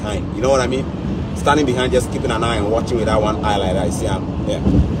standing behind. You know what I mean? Standing behind, just keeping an eye and watching with that one eye like that. You see, yeah.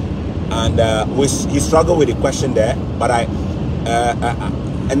 And he struggled with the question there, but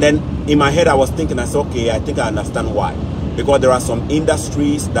and then in my head I was thinking, I said, okay, I think I understand why. Because there are some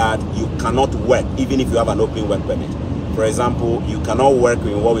industries that you cannot work even if you have an open work permit. For example, you cannot work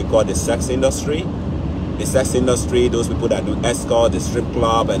in what we call the sex industry. The sex industry, those people that do escort, the strip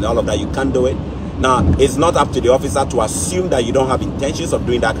club and all of that, you can't do it. Now, it's not up to the officer to assume that you don't have intentions of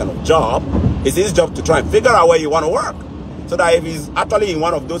doing that kind of job. It's his job to try and figure out where you want to work. So that if he's actually in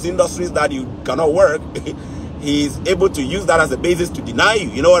one of those industries that you cannot work, he's able to use that as a basis to deny you.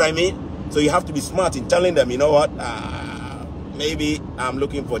 You know what I mean? So you have to be smart in telling them, you know what, maybe I'm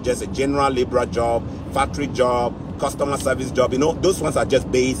looking for just a general labor job, factory job, customer service job. You know, those ones are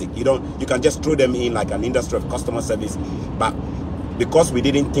just basic. You can just throw them in like an industry of customer service. But because we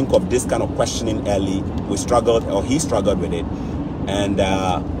didn't think of this kind of questioning early, we struggled, or he struggled with it. And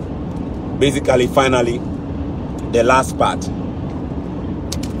basically, finally, the last part,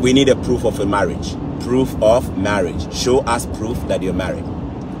 we need a proof of a marriage. Proof of marriage. Show us proof that you're married.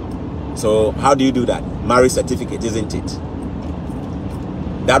 So how do you do that? Marriage certificate, isn't it?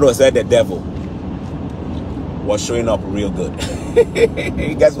 That was where the devil was showing up real good.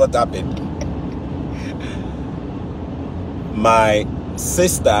 Guess what happened? My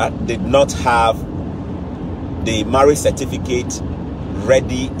sister did not have the marriage certificate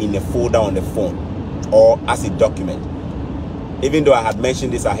ready in a folder on the phone or as a document. Even though I had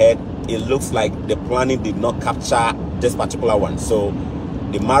mentioned this ahead, it looks like the planning did not capture this particular one. So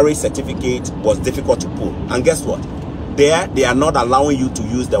the marriage certificate was difficult to pull. And guess what? There, they are not allowing you to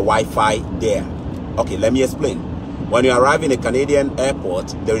use the Wi-Fi there. Okay, let me explain. When you arrive in a Canadian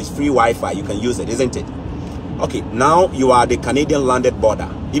airport, there is free Wi-Fi. You can use it, isn't it? Okay, now you are the Canadian landed border.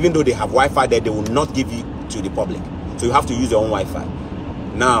 Even though they have Wi-Fi there, they will not give you to the public. So you have to use your own Wi-Fi.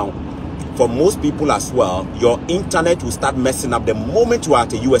 Now, for most people as well, your internet will start messing up the moment you are at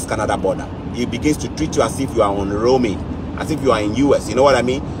the US-Canada border. It begins to treat you as if you are on roaming, as if you are in US, you know what I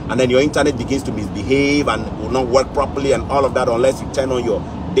mean? And then your internet begins to misbehave and will not work properly and all of that unless you turn on your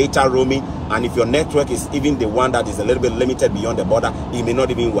data roaming. And if your network is even the one that is a little bit limited beyond the border, it may not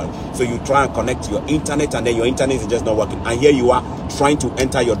even work. So you try and connect to your internet and then your internet is just not working. And here you are trying to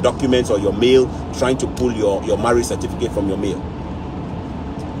enter your documents or your mail, trying to pull your marriage certificate from your mail.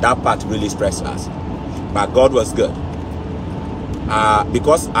 That part really stressed us. But God was good.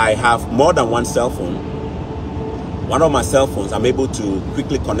 Because I have more than one cell phone, one of my cell phones, I'm able to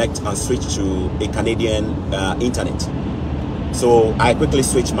quickly connect and switch to a Canadian internet. So I quickly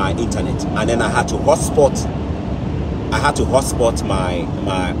switched my internet, and then I had to hotspot. I had to hotspot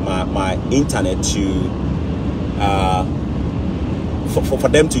my internet to for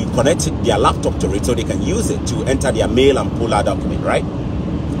them to connect their laptop to it, so they can use it to enter their mail and pull our document, right?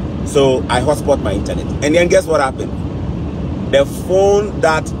 So I hotspot my internet, and then guess what happened? The phone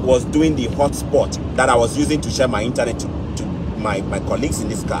that was doing the hotspot that I was using to share my internet to my colleagues in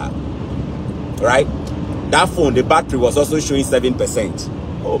this car, right? That phone, the battery was also showing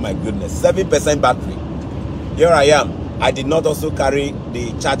 7%. Oh my goodness, 7% battery. Here I am. I did not also carry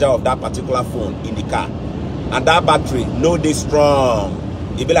the charger of that particular phone in the car. And that battery, no day strong.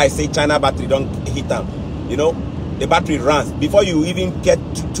 It be like say China battery, don't hit them. You know, the battery runs. Before you even get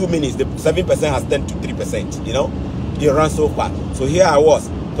to 2 minutes, the 7% has turned to 3%, you know. It runs so fast. So here I was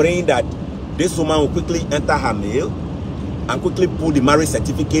praying that this woman will quickly enter her mail and quickly pull the marriage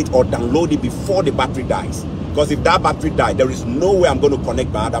certificate or download it before the battery dies. Because if that battery dies, there is no way I'm going to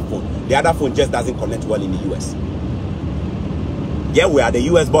connect my other phone. The other phone just doesn't connect well in the US. Yeah, we are at the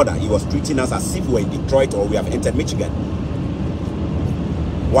US border. He was treating us as if we were in Detroit or we have entered Michigan.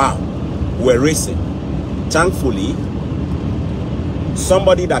 Wow, we're racing. Thankfully,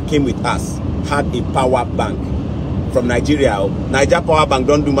 somebody that came with us had a power bank from Nigeria. Niger Power Bank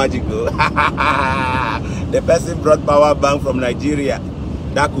don't do magic. The person brought power bank from Nigeria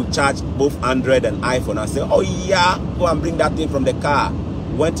that could charge both Android and iPhone. I said, oh yeah, go and bring that thing from the car.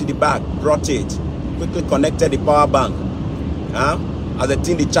 Went to the back, brought it, quickly connected the power bank. As a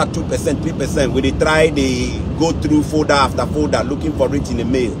thing, they charge 2%, 3%. When they try, they go through folder after folder looking for it in the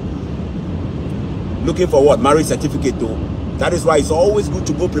mail. Looking for what? Marriage certificate though. That is why it's always good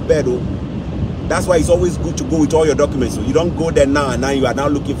to go prepared though. That's why it's always good to go with all your documents. So you don't go there now and now you are now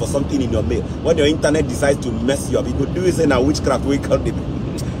looking for something in your mail. When your internet decides to mess you up, you could do it in a witchcraft way called it.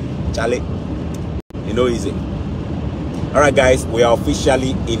 Charlie, you know, easy. Alright guys, we are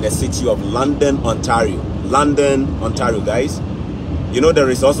officially in the city of London, Ontario. London, Ontario, guys. You know there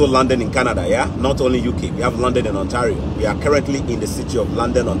is also London in Canada, yeah? Not only UK, we have London and Ontario. We are currently in the city of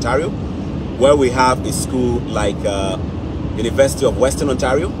London, Ontario, where we have a school like University of Western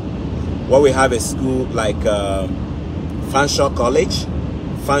Ontario, where we have a school like Fanshawe College,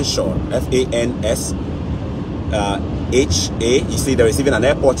 Fanshawe, F-A-N-S-H-A. You see there is even an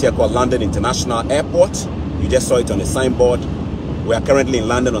airport here called London International Airport. You just saw it on the signboard. We are currently in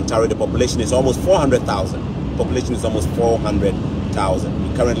London, Ontario. The population is almost 400,000. Population is almost 400,000.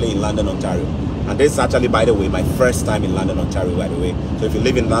 We're currently in London, Ontario. And this is actually, by the way, my first time in London, Ontario, by the way. So if you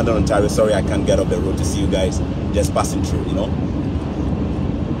live in London, Ontario, sorry I can't get off the road to see you guys, just passing through, you know.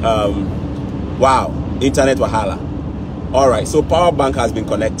 Wow, internet wahala. All right, so power bank has been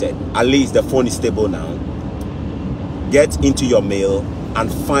connected. At least the phone is stable now. Get into your mail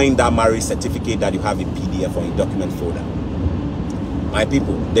and find that marriage certificate that you have in PDF or in document folder. My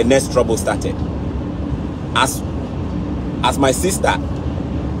people, the next trouble started. As my sister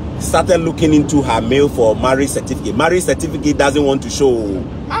started looking into her mail for marriage certificate doesn't want to show.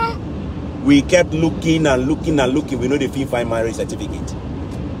 We kept looking and looking and looking. We know they can't find marriage certificate.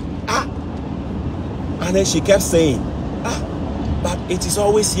 And then she kept saying, but it is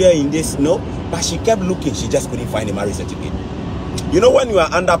always here in this, no? But she kept looking, she just couldn't find a marriage certificate. You know, when you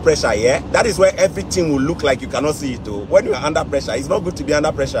are under pressure, yeah, that is where everything will look like you cannot see it too. When you are under pressure, it's not good to be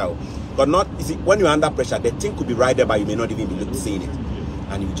under pressure. But not, you see, when you are under pressure, the thing could be right there, but you may not even be seeing it.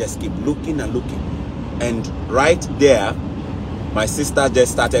 And you just keep looking and looking. And right there, my sister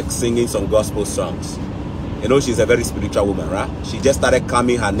just started singing some gospel songs. You know, she's a very spiritual woman, right? She just started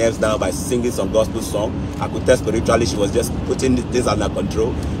calming her nerves down by singing some gospel song. I could tell spiritually she was just putting this under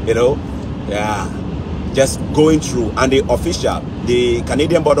control, you know. Yeah, just going through. And the official, the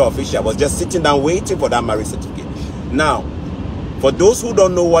Canadian border official, was just sitting down waiting for that marriage certificate. Now, for those who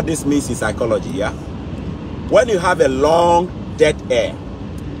don't know what this means in psychology, yeah, when you have a long dead air,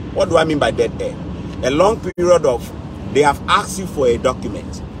 what do I mean by dead air? A long period of, they have asked you for a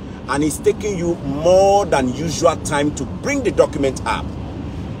document and it's taking you more than usual time to bring the document up.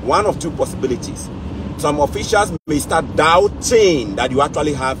 One of two possibilities. Some officials may start doubting that you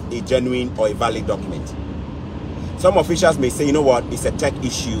actually have a genuine or a valid document. Some officials may say, you know what, it's a tech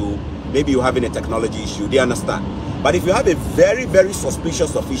issue. Maybe you're having a technology issue. They understand. But if you have a very, very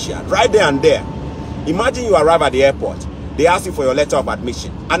suspicious official, right there and there, imagine you arrive at the airport. They ask you for your letter of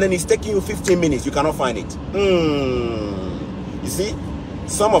admission. And then it's taking you 15 minutes. You cannot find it. You see,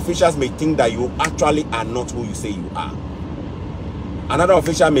 some officials may think that you actually are not who you say you are. Another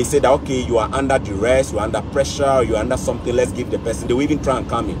official may say that, okay, you are under duress, you are under pressure, or you are under something, let's give the person. They will even try and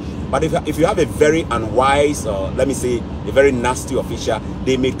calm you. But if you have a very unwise, or let me say, a very nasty official,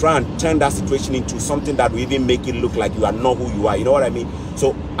 they may try and turn that situation into something that will even make it look like you are not who you are. You know what I mean?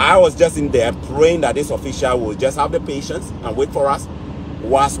 So I was just in there praying that this official will just have the patience and wait for us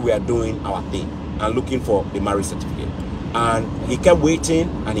whilst we are doing our thing and looking for the marriage certificate. And he kept waiting,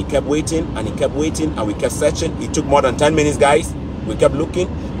 and he kept waiting, and he kept waiting, and we kept searching. It took more than 10 minutes, guys. We kept looking.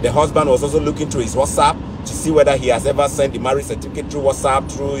 The husband was also looking through his WhatsApp to see whether he has ever sent the marriage certificate through WhatsApp,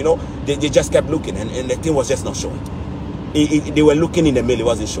 through, you know. They just kept looking, and the thing was just not showing. They were looking in the mail, it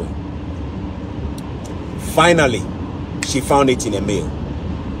wasn't showing. Finally, she found it in a mail.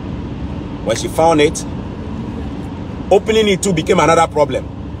 When she found it, opening it too became another problem.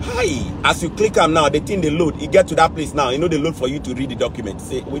 Hi, as you click on now, the thing they load, you get to that place now, you know they load for you to read the document.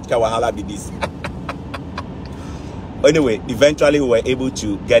 Say, which kawahala be this? Anyway, eventually we were able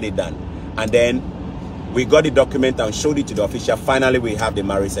to get it done. And then we got the document and showed it to the official. Finally, we have the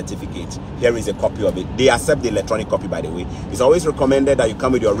marriage certificate. Here is a copy of it. They accept the electronic copy, by the way. It's always recommended that you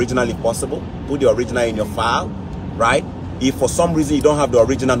come with the original if possible. Put the original in your file, right? If for some reason you don't have the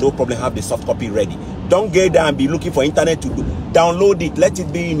original, no problem, have the soft copy ready. Don't get there and be looking for internet to do. Download it. Let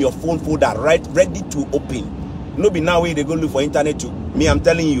it be in your phone folder, right, ready to open. No be now way they go look for internet to. Me, I'm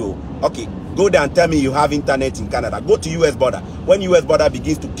telling you, okay, go there and tell me you have internet in Canada. Go to US border. When US border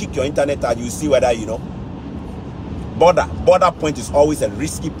begins to kick your internet out, you see whether, you know. Border point is always a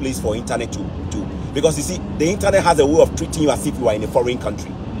risky place for internet to do. Because you see, the internet has a way of treating you as if you are in a foreign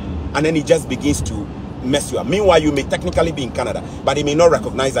country. And then it just begins to mess you up. Meanwhile, you may technically be in Canada, but it may not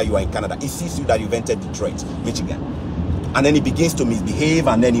recognize that you are in Canada. It sees you that you've entered Detroit, Michigan. And then it begins to misbehave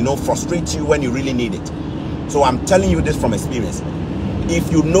and then, you know, frustrate you when you really need it. So I'm telling you this from experience.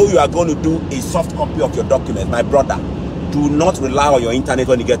 If you know you are going to do a soft copy of your document, my brother, do not rely on your internet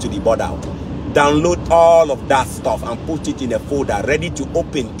when you get to the border. Download all of that stuff and put it in a folder ready to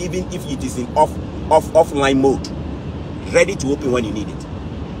open, even if it is in offline mode. Ready to open when you need it.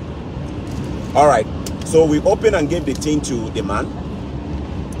 All right. So we opened and gave the thing to the man.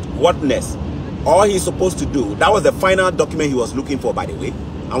 What next? All he's supposed to do, that was the final document he was looking for, by the way.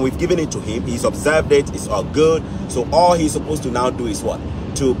 And we've given it to him. He's observed it. It's all good. So all he's supposed to now do is what?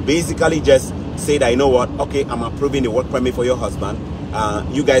 to basically just say that, you know what, okay, I'm approving the work permit for your husband.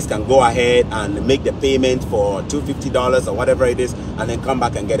 You guys can go ahead and make the payment for $250 or whatever it is, and then come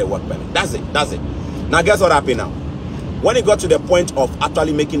back and get a work permit. That's it. That's it. Now, guess what happened now? When it got to the point of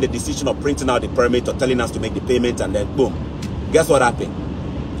actually making the decision of printing out the permit or telling us to make the payment, and then boom, guess what happened?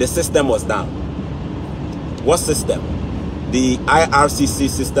 The system was down. What system? The IRCC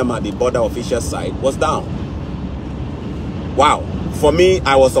system at the border official side was down. Wow. For me,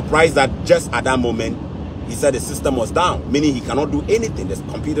 I was surprised that just at that moment, he said the system was down, meaning he cannot do anything. The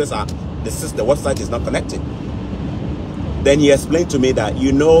computers are, the website is not connected. Then he explained to me that,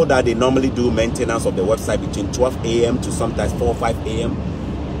 you know, that they normally do maintenance of the website between 12 a.m. to sometimes 4 or 5 a.m.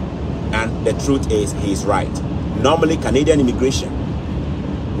 And the truth is, he's right. Normally, Canadian immigration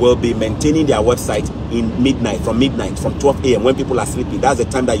will be maintaining their website in midnight, from 12 a.m. when people are sleeping. That's the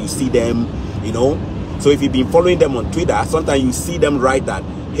time that you see them, you know. So if you've been following them on Twitter, sometimes you see them write that,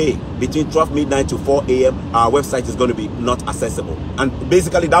 hey, between 12 midnight to 4 a.m., our website is going to be not accessible. And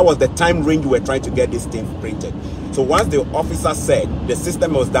basically, that was the time range we were trying to get this thing printed. So once the officer said the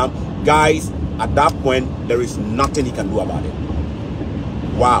system was down, guys, at that point, there is nothing he can do about it.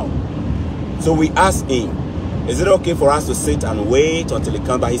 Wow. So we asked him, is it okay for us to sit and wait until he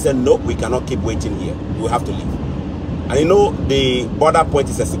comes back? He said, no, we cannot keep waiting here. We have to leave. And you know, the border point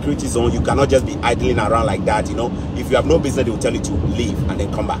is a security zone. You cannot just be idling around like that, you know. If you have no business, they will tell you to leave and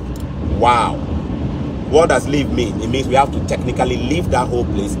then come back. Wow. What does leave mean? It means we have to technically leave that whole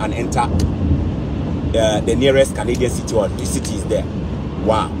place and enter the nearest Canadian city, or the city is there.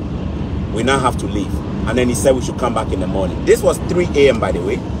 Wow. We now have to leave. And then he said we should come back in the morning. This was 3 a.m. by the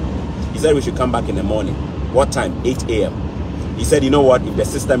way. He said we should come back in the morning. What time? 8 a.m. He said, you know what, if the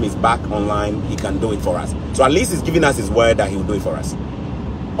system is back online, he can do it for us. So at least he's giving us his word that he will do it for us.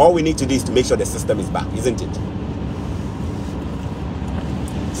 All we need to do is to make sure the system is back, isn't it?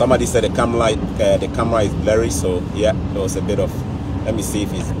 Somebody said the camera is blurry, so yeah, there was a bit of, let me see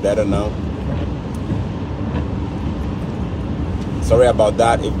if it's better now. Sorry about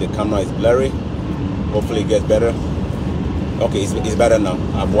that if the camera is blurry. Hopefully it gets better. Okay, it's better now.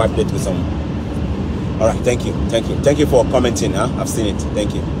 I've wiped it with some. All right, thank you. Thank you for commenting. I've seen it.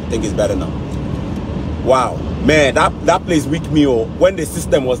 Thank you. I think it's better now. Wow, man, that place weak me. Oh, when the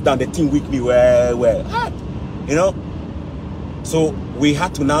system was down, the thing weak me well hard, you know. So we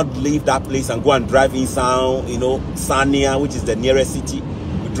had to now leave that place and go and drive inside, you know, Sarnia, which is the nearest city.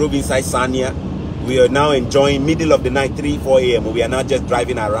 We drove inside Sarnia. We are now enjoying middle of the night, 3, 4 a.m. We are now just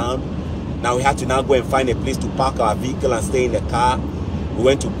driving around. Now we had to now go and find a place to park our vehicle and stay in the car. We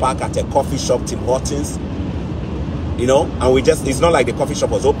went to park at a coffee shop, Tim Hortons, you know, and we just, it's not like the coffee shop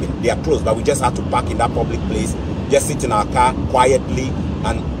was open. They are closed, but we just had to park in that public place, just sit in our car quietly,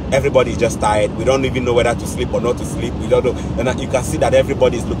 and everybody is just tired. We don't even know whether to sleep or not to sleep. We don't know. And you can see that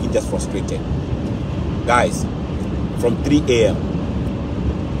everybody is looking just frustrated. Guys, from 3 a.m.,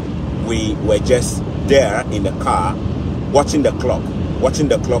 we were just there in the car, watching the clock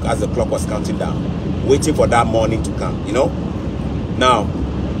as the clock was counting down, waiting for that morning to come, you know. Now,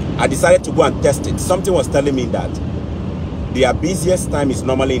 I decided to go and test it. Something was telling me that their busiest time is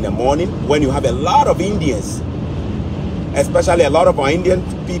normally in the morning when you have a lot of Indians, especially a lot of our Indian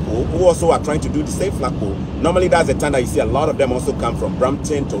people who also are trying to do the same flagpole. Normally, that's the time that you see a lot of them also come from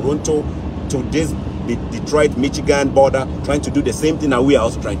Brampton, Toronto, to this Detroit, Michigan border, trying to do the same thing that we are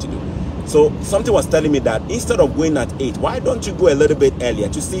also trying to do. So something was telling me that instead of going at 8, why don't you go a little bit earlier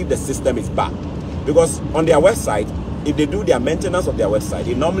to see if the system is back? Because on their website, if they do their maintenance of their website,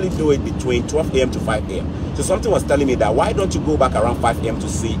 they normally do it between 12 a.m. to 5 a.m. So something was telling me that why don't you go back around 5 a.m. to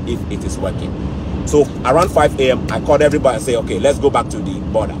see if it is working? So around 5 a.m., I called everybody and said, okay, let's go back to the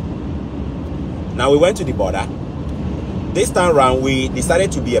border. Now we went to the border. This time around, we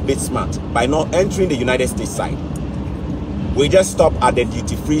decided to be a bit smart by not entering the United States side. We just stopped at the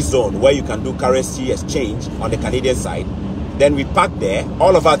duty-free zone where you can do currency exchange on the Canadian side. Then we parked there.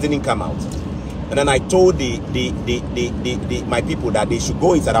 All of us didn't come out. And then I told my people that they should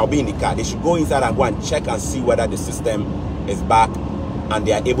go inside. I'll be in the car. They should go inside and go and check and see whether the system is back and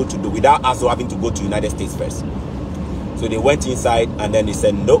they are able to do without us having to go to United States first. So they went inside and then they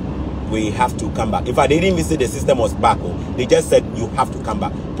said, no, we have to come back. In fact, they didn't even say the system was back. They just said, you have to come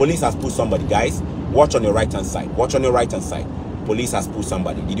back. Police has put somebody. Guys, watch on your right-hand side. Watch on your right-hand side. Police has put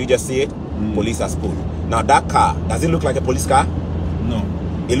somebody. Did you just see it? Police has put. Now that car, does it look like a police car? No.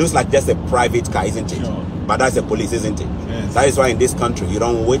 It looks like just a private car, isn't it? Sure. But that's a police, isn't it? Yes. That is why in this country, you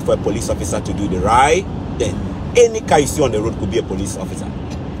don't wait for a police officer to do the right thing. Any car you see on the road could be a police officer.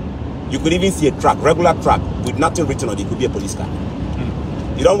 You could even see a truck, regular truck, with nothing written on it, could be a police car.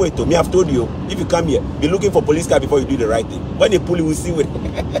 You don't wait to me. I've told you, if you come here, be looking for police car before you do the right thing. When they pull you, we'll see with.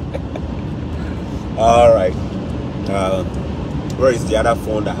 All right. Where is the other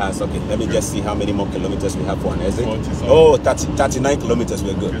phone that has? Okay, let me just see how many more kilometers we have for an exit. Oh, 39 kilometers.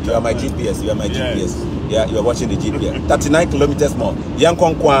 We're good. You are my GPS. You are my GPS. Yeah, you are watching the GPS. 39 kilometers more.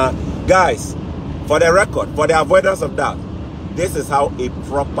 Guys, for the record, for the avoidance of doubt, this is how a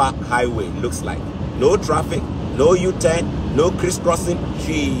proper highway looks like. No traffic, no U-turn, no crisscrossing.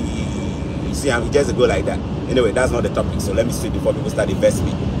 You see, I'm just go like that. Anyway, that's not the topic. So let me see before people start investing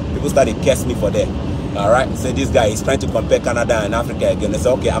me. People started curse me for that. All right, so this guy is trying to compare Canada and Africa again. I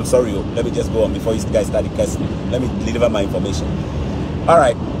said, okay, I'm sorry, let me just go on before you guys started cursing me. Let me deliver my information. All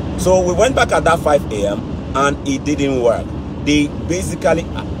right, so we went back at that 5 a.m. and it didn't work. They basically,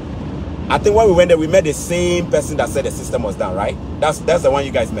 I think when we went there, we met the same person that said the system was down, right? That's the one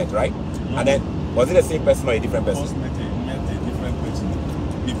you guys met, right? No. And then, was it the same person or a different person? We met a different person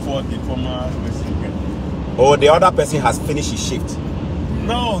before the former person came. Oh, the other person has finished his shift.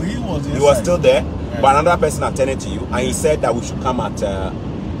 No, he was inside. He was still there, yes. But another person attended to you, and he said that we should come at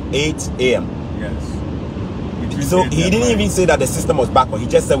 8 a.m. Yes. So he didn't even say that the system was back on. He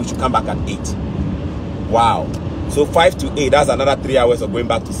just said we should come back at 8. Wow. So 5 to 8, that's another 3 hours of going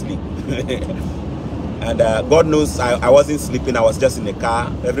back to sleep. And God knows I wasn't sleeping. I was just in the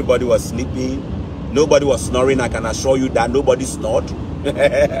car. Everybody was sleeping. Nobody was snoring. I can assure you that nobody snored.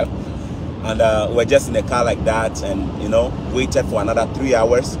 And we're just in the car like that, and you know, waited for another 3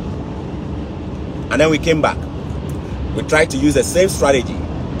 hours, and then we came back. We tried to use the same strategy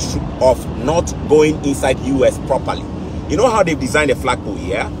of not going inside US properly. You know how they've designed the flagpole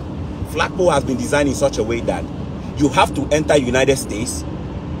here? Flagpole has been designed in such a way that you have to enter United States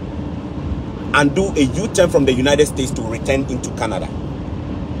and do a U-turn from the United States to return into Canada.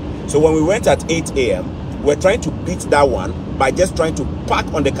 So when we went at 8 a.m., we're trying to beat that one by just trying to park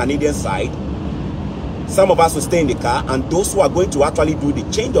on the Canadian side. Some of us will stay in the car, and those who are going to actually do the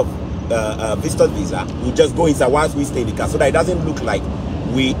change of visitor visa will just go inside whilst we stay in the car, so that it doesn't look like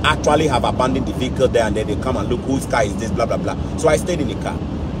we actually have abandoned the vehicle there, and then they come and look whose car is this, blah blah blah. So I stayed in the car,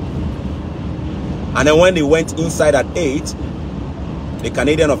 and then when they went inside at 8, the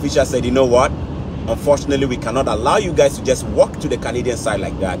Canadian official said, you know what, unfortunately we cannot allow you guys to just walk to the Canadian side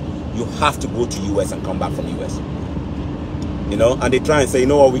like that. You have to go to US and come back from US. You know, and they try and say, you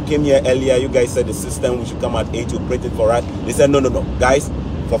know what, we came here earlier, you guys said the system, we should come at 8, you operated for us. They said, no, guys,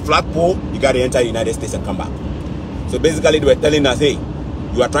 for flagpole, you got to enter the United States and come back. So basically they were telling us, hey,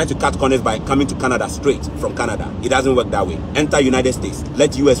 you are trying to cut corners by coming to Canada straight from Canada. It doesn't work that way. Enter United States,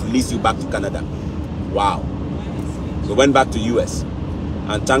 let US release you back to Canada. Wow. So went back to US,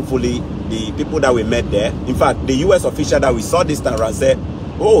 and thankfully the people that we met there, in fact the US official that we saw this time around said,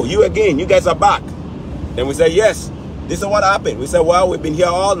 oh, you again, you guys are back. Then we said, yes. This is what happened. We said, well, we've been here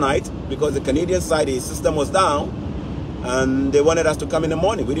all night because the Canadian side, the system was down, and they wanted us to come in the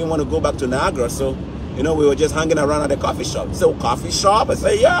morning. We didn't want to go back to Niagara, so, you know, we were just hanging around at the coffee shop. So, coffee shop? I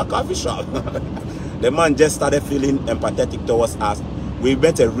said, yeah, coffee shop. The man just started feeling empathetic towards us. We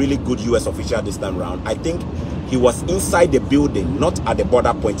met a really good US official this time around. I think he was inside the building, not at the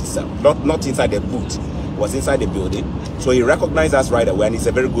border point itself, not inside the booth. He was inside the building. So he recognized us right away, and he's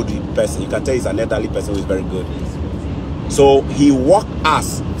a very good person. You can tell he's an elderly person who is very good. So he walked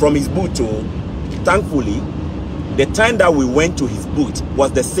us from his booth to, thankfully, the time that we went to his booth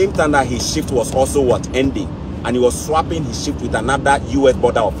was the same time that his shift was also ending. And he was swapping his shift with another US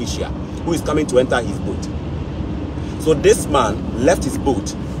border official who is coming to enter his booth. So this man left his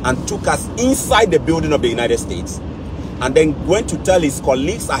booth and took us inside the building of the United States, and then went to tell his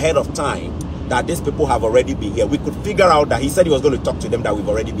colleagues ahead of time that these people have already been here. We could figure out that he said he was going to talk to them that we've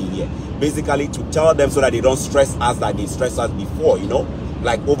already been here. Basically to tell them so that they don't stress us like they stressed us before, you know,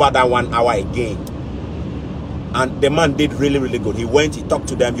 like over that 1 hour again. And the man did really, really good. He went, he talked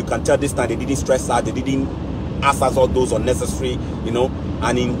to them. You can tell this time they didn't stress us. They didn't ask us all those unnecessary, you know.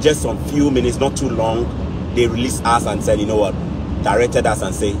 And in just some few minutes, not too long, they released us and said, you know what, directed us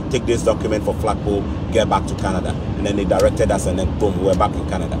and say, take this document for flagpole, get back to Canada. And then they directed us, and then boom, we were back in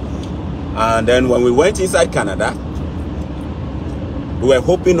Canada. And then when we went inside Canada, we were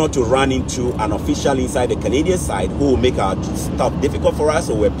hoping not to run into an official inside the Canadian side who will make our stuff difficult for us.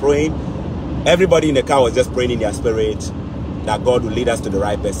 So we're praying. Everybody in the car was just praying in their spirit that God will lead us to the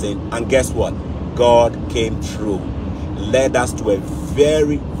right person. And guess what? God came through. Led us to a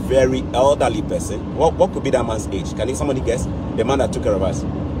very, very elderly person. What could be that man's age? Can somebody guess? The man that took care of us.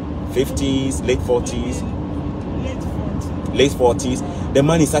 50s, late 40s? Late 40s. The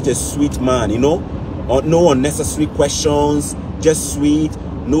man is such a sweet man, you know. No unnecessary questions, just sweet,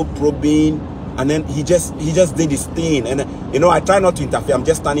 no probing. And then he just did his thing. And You know, I try not to interfere. I'm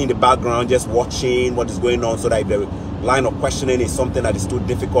just standing in the background, just watching what is going on, so that if the line of questioning is something that is too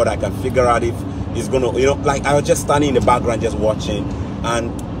difficult, I can figure out if it's going to, you know, like I was just standing in the background, just watching.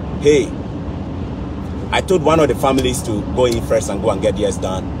 And hey, I told one of the families to go in first and go and get theirs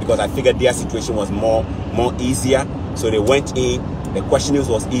done, because I figured their situation was more easier. So they went in, the questioning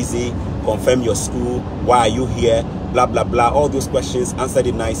was easy, confirm your school, why are you here, blah, blah, blah, all those questions, answered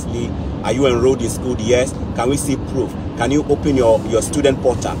it nicely. Are you enrolled in school? Yes. Can we see proof? Can you open your student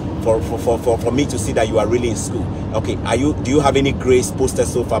portal for me to see that you are really in school? Okay, do you have any grades posted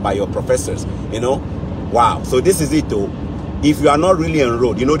so far by your professors? You know, wow. So this is it though. If you are not really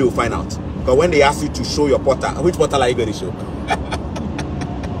enrolled, you know they will find out. Because when they ask you to show your portal, which portal are you going to show?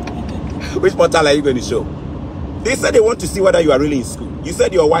 Which portal are you going to show? They said they want to see whether you are really in school. You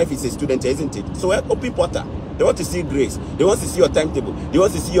said your wife is a student, isn't it? So open portal. They want to see grades. They want to see your timetable. They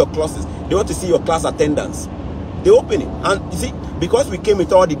want to see your classes. They want to see your class attendance. They open it. And you see, because we came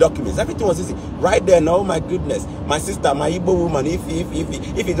with all the documents, everything was easy. Right there now, oh my goodness, my sister, my Igbo woman,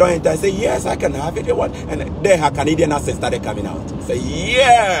 if you don't enter, say, yes, I can have it. And then her Canadian accent started coming out. Say,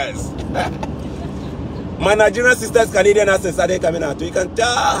 yes. My Nigerian sister's Canadian accent started coming out. You can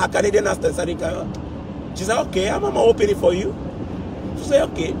tell her Canadian accent started coming out. She said, okay, I'm going to open it for you. She said,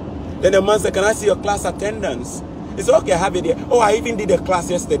 okay. Then the man said, can I see your class attendance? He said, okay, I have it here. Oh, I even did a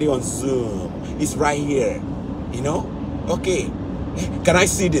class yesterday on Zoom. It's right here. You know? Okay. Can I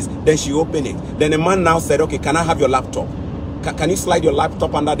see this? Then she opened it. Then the man now said, okay, can I have your laptop? Can you slide your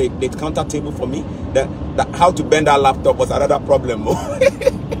laptop under the counter table for me? How to bend that laptop was another problem.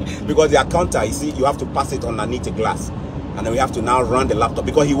 Because the counter, you see, you have to pass it underneath a glass. And then we have to now run the laptop,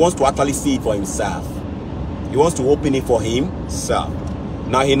 because he wants to actually see it for himself. He wants to open it for himself.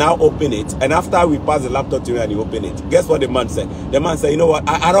 Now he now opened it, and after we passed the laptop to him and he opened it, guess what the man said? The man said, you know what,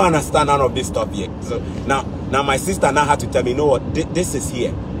 I don't understand none of this stuff yet. So now my sister now had to tell me, you know what, this is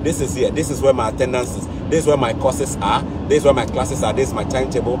here. This is here. This is where my attendance is. This is where my courses are. This is where my classes are. This is my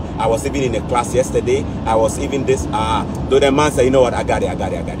timetable. I was even in a class yesterday. I was even this. Though the man said, you know what, I got it.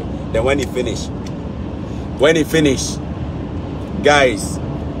 Then when he finished, guys,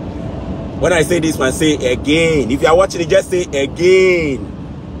 when I say this one, say again. If you are watching it, just say again.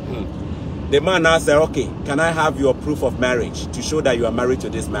 The man now said, okay, can I have your proof of marriage to show that you are married to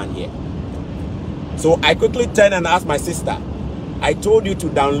this man here? So I quickly turned and asked my sister, I told you to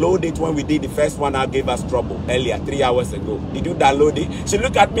download it when we did the first one that gave us trouble earlier, 3 hours ago. Did you download it? She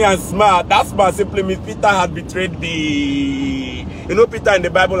looked at me and smiled. That smile simply means Peter had betrayed the... You know Peter in the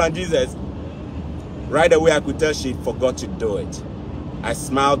Bible and Jesus? Right away I could tell she forgot to do it. I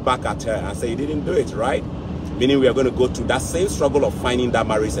smiled back at her and said, you didn't do it, right? Meaning we are going to go through that same struggle of finding that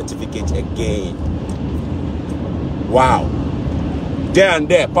marriage certificate again. Wow. There and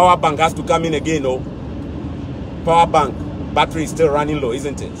there, power bank has to come in again, oh. Power bank, battery is still running low,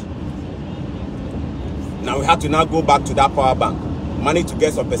 isn't it? Now we have to now go back to that power bank. Managed to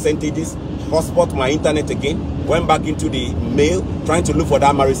get some percentages, hotspot my internet again, went back into the mail, trying to look for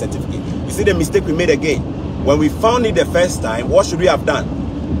that marriage certificate. You see the mistake we made again. When we found it the first time, what should we have done?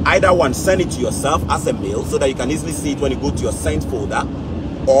 Either one, send it to yourself as a mail so that you can easily see it when you go to your sent folder,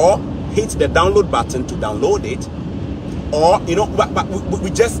 or hit the download button to download it, or, you know, but we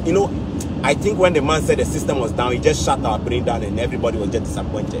just, you know, I think when the man said the system was down, he just shut our brain down and everybody was just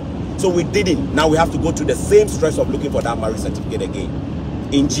disappointed. So we didn't. Now we have to go through the same stress of looking for that marriage certificate again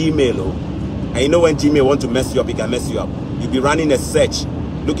in Gmail. Oh. And you know when Gmail want to mess you up, it can mess you up. You'll be running a search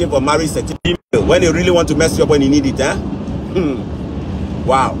looking for marriage certificate. When you really want to mess you up when you need it, huh?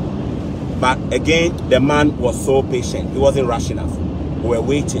 Wow. But again, the man was so patient. He wasn't rushing us. We were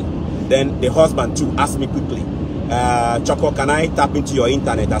waiting. Then the husband too asked me quickly, Choco, can I tap into your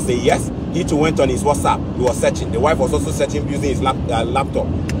internet? I say yes. He too went on his WhatsApp. He was searching. The wife was also searching using his laptop.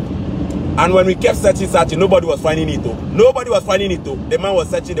 And when we kept searching, nobody was finding it though. Nobody was finding it though. The man was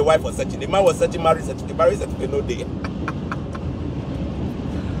searching, the wife was searching. The man was searching marriage certificate, no day.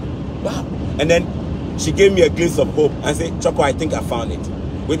 Wow. And then she gave me a glimpse of hope and said, Choco, I think I found it.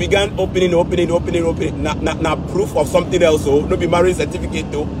 We began opening. Now proof of something else, so no be marriage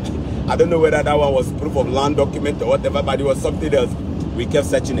certificate though. I don't know whether that one was proof of land document or whatever, but it was something else. We kept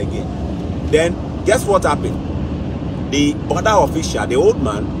searching again. Then guess what happened? The other official, the old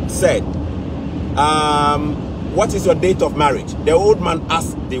man, said, what is your date of marriage? The old man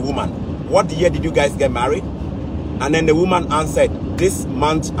asked the woman, what year did you guys get married? And then the woman answered, this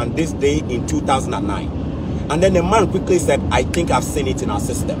month and this day in 2009. And then the man quickly said, I think I've seen it in our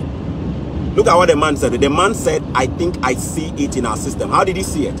system. Look at what the man said. The man said, I think I see it in our system. How did he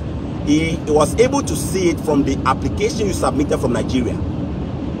see it? He was able to see it from the application you submitted from Nigeria.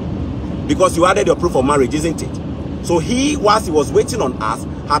 Because you added your proof of marriage, isn't it? So he, whilst he was waiting on us,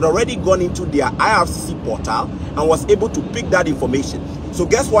 had already gone into their IRCC portal and was able to pick that information. So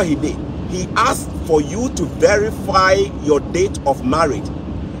guess what he did? He asked for you to verify your date of marriage.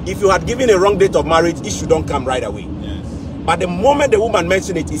 If you had given a wrong date of marriage, it shouldn't come right away. Yes. But the moment the woman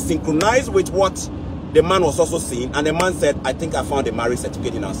mentioned it, it synchronized with what the man was also seeing, and the man said, I think I found a marriage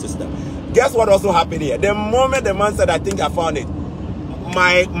certificate in our system. Guess what also happened here? The moment the man said, I think I found it,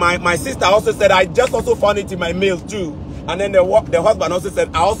 my sister also said, I just also found it in my mail too. And then the husband also said,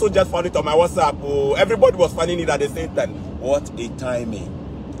 I also just found it on my WhatsApp. Oh, everybody was finding it at the same time. What a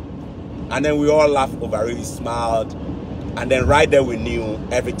timing. And then we all laughed over it, we smiled. And then right there we knew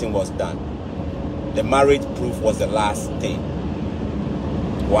everything was done. The marriage proof was the last thing.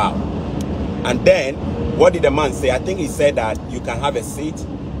 Wow. And then, what did the man say? I think he said that you can have a seat.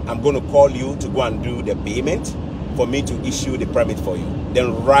 I'm going to call you to go and do the payment for me to issue the permit for you.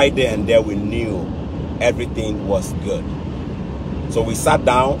 Then right there and there we knew everything was good. So we sat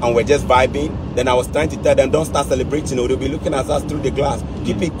down and we're just vibing. Then I was trying to tell them, don't start celebrating. They'll be looking at us through the glass.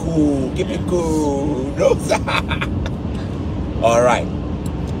 Keep it cool. Keep it cool. No. All right.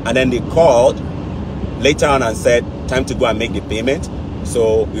 And then they called later on and said, time to go and make the payment.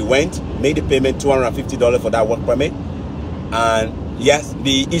 So we went, made the payment, $250 for that work permit. And yes,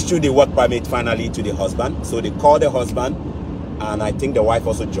 they issued the work permit finally to the husband. So they called the husband, and I think the wife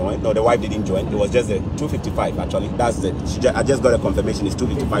also joined. No, the wife didn't join. It was just a $255 actually. That's the. I just got a confirmation. It's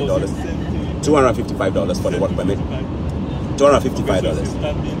 $255. $255 for the work permit.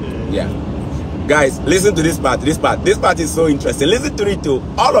 $255. Yeah. Guys, listen to this part. This part is so interesting. Listen to it too.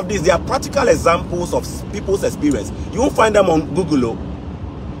 All of these, they are practical examples of people's experience. You won't find them on Google.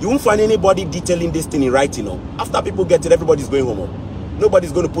 You won't find anybody detailing this thing in writing. After people get it, everybody's going home.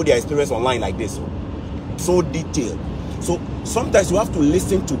 Nobody's going to put their experience online like this. So detailed. So sometimes you have to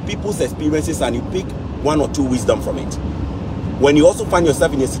listen to people's experiences and you pick one or two wisdom from it. When you also find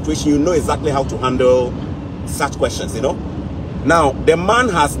yourself in a situation, you know exactly how to handle such questions, Now, the man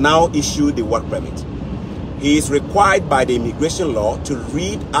has now issued the work permit. He is required by the immigration law to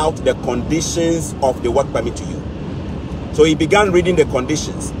read out the conditions of the work permit to you. So he began reading the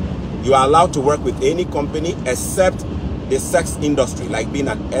conditions. You are allowed to work with any company except the sex industry, like being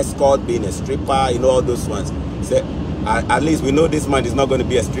an escort, being a stripper, all those ones. So at least we know this man is not going to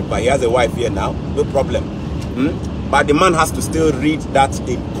be a stripper. He has a wife here now, no problem. But the man has to still read that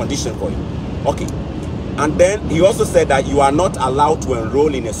condition for you. Okay. And then he also said that you are not allowed to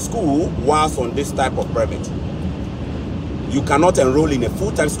enroll in a school whilst on this type of permit. You cannot enroll in a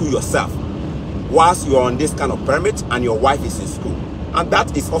full-time school yourself whilst you are on this kind of permit and your wife is in school. And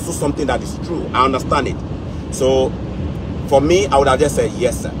that is also something that is true. I understand it. So for me, I would have just said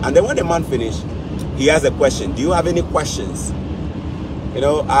yes, sir. And then when the man finished, he has a question. Do you have any questions?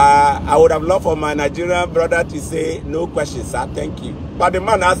 I would have loved for my Nigerian brother to say no questions, sir, thank you. But the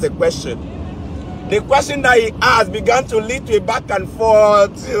man asked a question. The question that he asked began to lead to a back and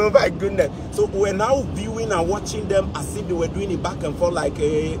forth. Oh my goodness. So we're now viewing and watching them as if they were doing a back and forth like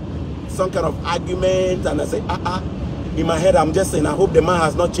some kind of argument. And I say, in my head, I'm just saying, I hope the man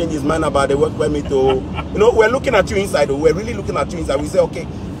has not changed his mind about the work permit. We're looking at you inside. We're really looking at you inside. We say, okay,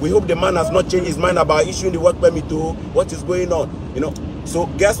 we hope the man has not changed his mind about issuing the work permit. What is going on? So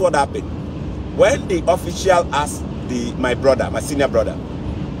guess what happened? When the official asked my senior brother,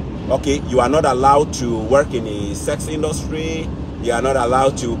 okay, you are not allowed to work in a sex industry. You are not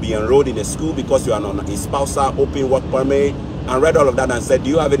allowed to be enrolled in a school because you are on a spousal open work permit, and read all of that and said, do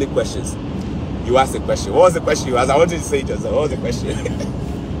you have any questions? You asked a question. What was the question you asked? I wanted to say it just. What was the question?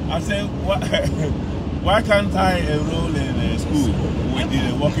 I said, why can't I enroll in a school with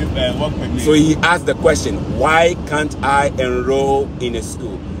the work permit? So he asked the question, why can't I enroll in a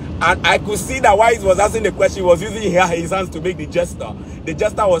school? And I could see that while he was asking the question, he was using his hands to make the gesture. The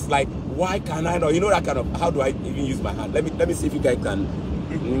gesture was like, why can't I not? That kind of, how do I even use my hand? Let me see if you guys can.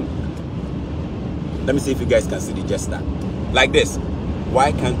 Let me see if you guys can see the gesture. Like this.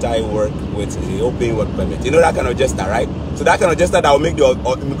 Why can't I work with the open work permit? That kind of gesture, right? So that kind of gesture that will make the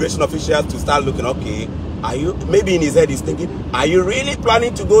immigration officials to start looking, okay, are you, maybe in his head he's thinking, are you really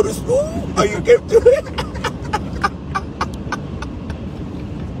planning to go to school? Or you came to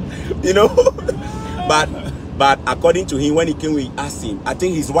But according to him, when he came, we asked him. I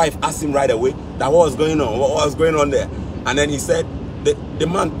think his wife asked him right away that what was going on, what was going on there. And then he said, the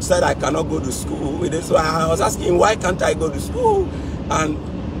man said, I cannot go to school with this. So I was asking him, why can't I go to school? And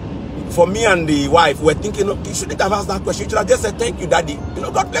for me and the wife, we're thinking, you shouldn't have asked that question. You should have just said, thank you, daddy.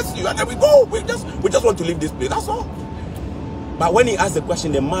 God bless you. And then we go. We just want to leave this place. That's all. But when he asked the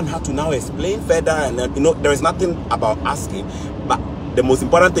question, the man had to now explain further. And there is nothing about asking. But the most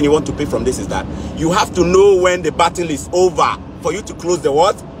important thing you want to pick from this is that you have to know when the battle is over for you to close the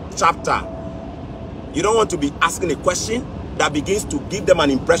what? Chapter. You don't want to be asking a question that begins to give them an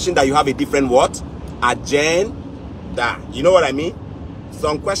impression that you have a different what? Agenda. You know what I mean?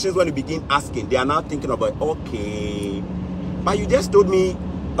 Some questions when you begin asking, they are now thinking about, okay, but you just told me,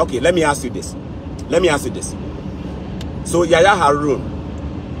 okay, let me ask you this. Let me ask you this. So Yaya Harun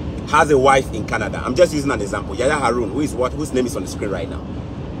has a wife in Canada. I'm just using an example. Yaya Harun, whose name is on the screen right now,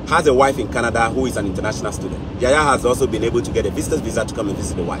 has a wife in Canada who is an international student. Yaya has also been able to get a visitor's visa to come and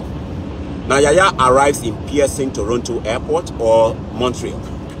visit the wife. Now Yaya arrives in Pearson, Toronto Airport or Montreal.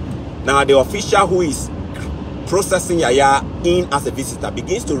 Now the official who is processing Yaya in as a visitor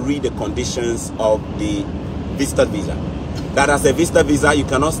begins to read the conditions of the visitor visa. That as a visitor visa, you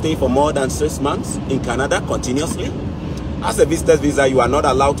cannot stay for more than 6 months in Canada continuously. As a visitor visa, you are not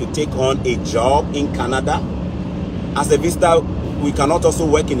allowed to take on a job in Canada. As a visitor, we cannot also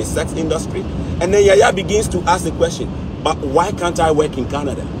work in the sex industry. And then Yaya begins to ask the question, but why can't I work in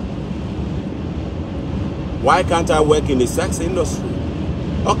Canada? Why can't I work in the sex industry?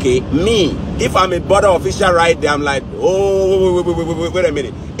 Okay, me, if I'm a border official right there, I'm like, oh, wait a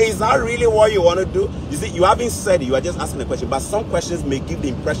minute. Is that really what you want to do? You see, you haven't said it, you are just asking a question. But some questions may give the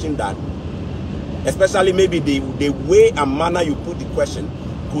impression that, especially maybe the way and manner you put the question,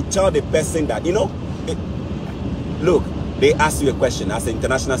 could tell the person that, you know, look, they ask you a question as an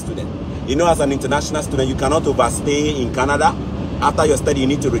international student. You know, as an international student, you cannot overstay in Canada. After your study, you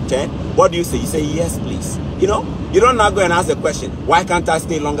need to return. What do you say? You say, yes, please. You know, you don't now go and ask a question, why can't I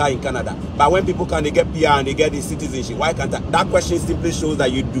stay longer in Canada? But when people can, they get PR and they get the citizenship, why can't I? That question simply shows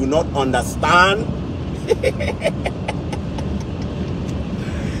that you do not understand.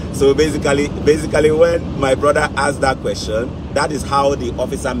 So basically, when my brother asked that question, that is how the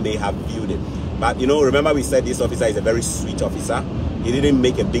officer may have viewed it. But you know, remember we said this officer is a very sweet officer. He didn't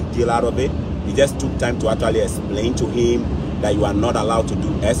make a big deal out of it. He just took time to actually explain to him that you are not allowed to do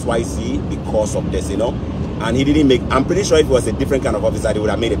XYZ because of this, you know. And he didn't make, I'm pretty sure if it was a different kind of officer, he would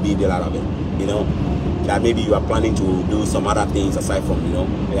have made a big deal out of it, you know. That maybe you are planning to do some other things aside from, you know,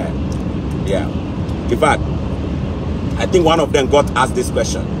 yeah. In fact, I think one of them got asked this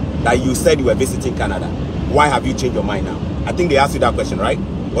question, that you said you were visiting Canada. Why have you changed your mind now? I think they asked you that question, right?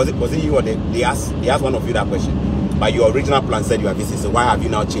 Was it you or they asked one of you that question? But your original plan said you are visiting, so why have you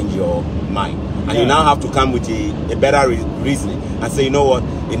now changed your mind? And you now have to come with a better reasoning and say, you know what,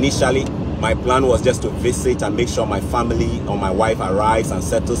 initially my plan was just to visit and make sure my family or my wife arrives and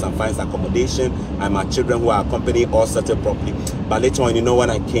settles and finds accommodation, and my children who are accompanied all settled properly. But later on, you know, when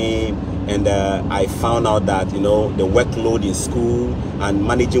I came and I found out that, you know, the workload in school and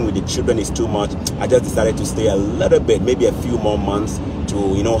managing with the children is too much, I just decided to stay a little bit, maybe a few more months to,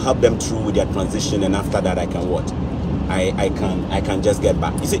 you know, help them through with their transition, and after that I can what? I can just get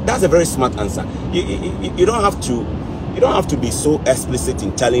back. You see, that's a very smart answer. You don't have to be so explicit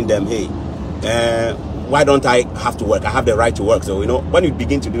in telling them, hey, why don't I have to work? I have the right to work. So, you know, when you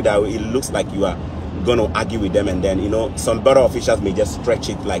begin to do that, it looks like you are going to argue with them, and then, you know, some border officials may just stretch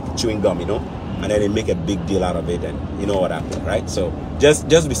it like chewing gum, you know, and then they make a big deal out of it, and you know what happens, right? So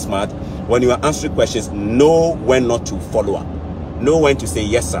just be smart. When you are answering questions, know when not to follow up. Know when to say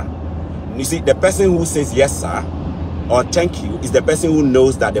yes, sir. You see, the person who says yes, sir, or thank you is the person who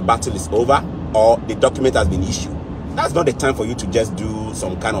knows that the battle is over or the document has been issued. That's not the time for you to just do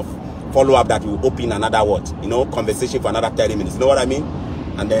some kind of follow-up that will open another what, you know, conversation for another 30 minutes. You know what I mean?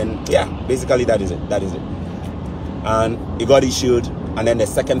 And then, yeah, basically that is it. And it got issued. And then the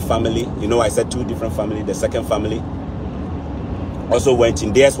second family, you know, I said 2 different families. The second family also went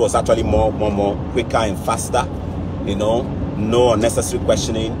in. Theirs was actually more quicker and faster, you know, no unnecessary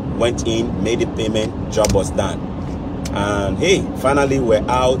questioning. Went in, made the payment, job was done. And hey, finally we're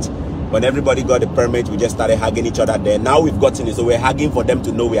out. When everybody got the permit, we just started hugging each other there. Now we've gotten it, so we're hugging for them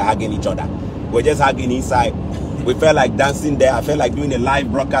to know we're hugging each other. We're just hugging inside. We felt like dancing there. I felt like doing a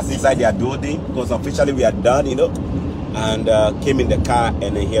live broadcast inside their building, because officially we are done, you know. And came in the car,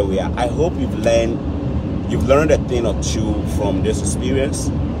 and then here we are. I hope you've learned a thing or two from this experience.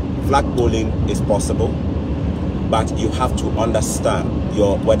 Flagpoling is possible, but you have to understand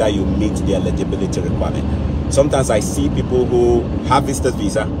whether you meet the eligibility requirement. Sometimes I see people who have visitor's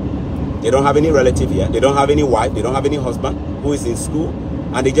visa. They don't have any relative here. They don't have any wife. They don't have any husband who is in school.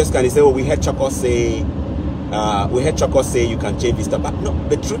 And they just kind of say, oh, we heard Choco say you can change visitor. But no,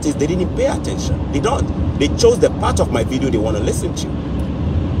 the truth is they didn't pay attention. They don't. They chose the part of my video they want to listen to.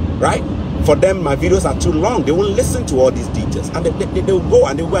 Right? For them, my videos are too long. They won't listen to all these details. And they'll go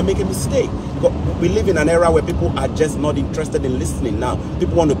and they will make a mistake. Because we live in an era where people are just not interested in listening now.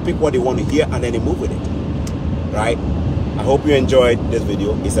 People want to pick what they want to hear and then they move with it. Right? I hope you enjoyed this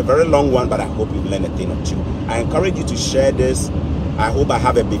video. It's a very long one, but I hope you've learned a thing or two. I encourage you to share this. I hope I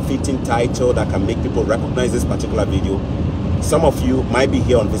have a befitting title that can make people recognize this particular video. Some of you might be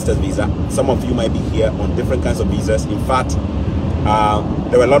here on visitor's visa. Some of you might be here on different kinds of visas. In fact,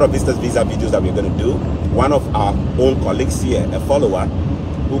 there were a lot of visitor's visa videos that we're going to do. One of our own colleagues here, a follower,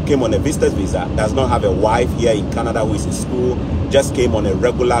 who came on a visitor's visa, does not have a wife here in Canada who is in school, just came on a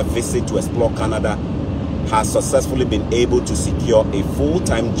regular visit to explore Canada, has successfully been able to secure a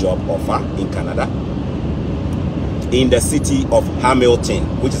full-time job offer in Canada in the city of Hamilton,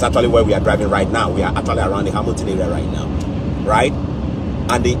 which is actually where we are driving right now. We are actually around the Hamilton area right now, right?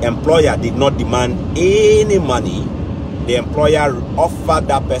 And the employer did not demand any money. The employer offered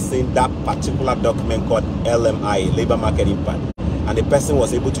that person that particular document called LMI, Labor Market Impact. And the person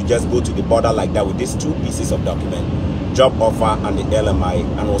was able to just go to the border like that with these two pieces of document, job offer and the LMI,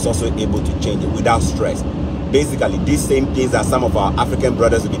 and was also able to change it without stress. Basically, these same things that some of our African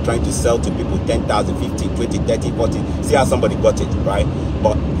brothers will be trying to sell to people, 10,000, 15, 20, 30, 40. See how somebody got it, right?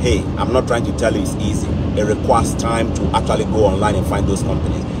 But hey, I'm not trying to tell you it's easy. It requires time to actually go online and find those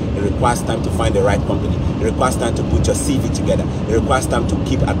companies. It requires time to find the right company. It requires time to put your CV together. It requires time to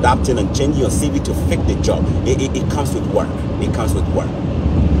keep adapting and changing your CV to fit the job. It comes with work. It comes with work.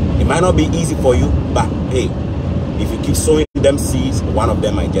 It might not be easy for you, but hey, if you keep sowing them seeds, one of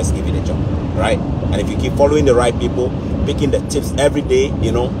them might just give you the job, right? And if you keep following the right people, picking the tips every day,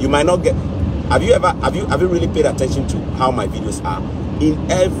 you know, you might not get. Have you really paid attention to how my videos are? In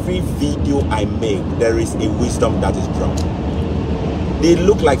every video I make, there is a wisdom that is dropped. They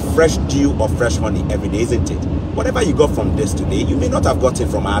look like fresh dew or fresh honey every day, isn't it? Whatever you got from this today, you may not have gotten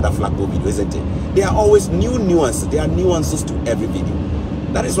from another Flagpole video, isn't it? There are always new nuances. There are nuances to every video.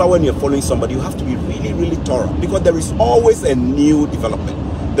 That is why when you're following somebody, you have to be really, really thorough, because there is always a new development.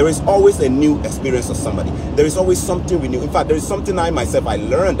 There is always a new experience of somebody. There is always something we knew. In fact, there is something I myself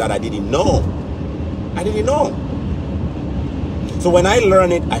learned that I didn't know. I didn't know. So when I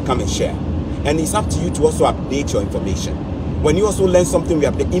learn it, I come and share. And it's up to you to also update your information. When you also learn something, we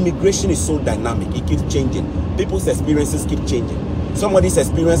have the immigration is so dynamic. It keeps changing. People's experiences keep changing. Somebody's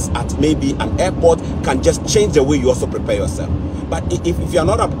experience at maybe an airport can just change the way you also prepare yourself. But if you're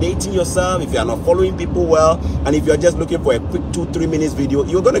not updating yourself, if you're not following people well, and if you're just looking for a quick 2-3 minutes video,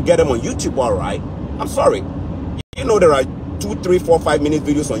 you're going to get them on YouTube, all right? I'm sorry. You know there are 2, 3, 4, 5 minute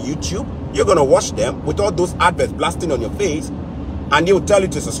videos on YouTube. You're going to watch them with all those adverts blasting on your face, and they'll tell you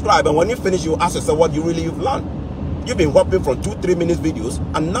to subscribe. And when you finish, you ask yourself what you've learned. You've been hopping from 2-3 minutes videos,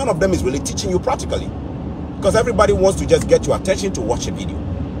 and none of them is really teaching you practically, because everybody wants to just get your attention to watch a video.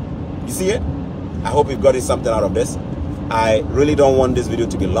 You see it? I hope you've gotten something out of this. I really don't want this video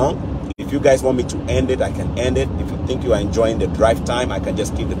to be long. If you guys want me to end it, I can end it. If you think you are enjoying the drive time, I can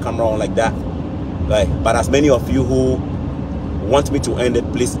just keep the camera on like that. But as many of you who want me to end it,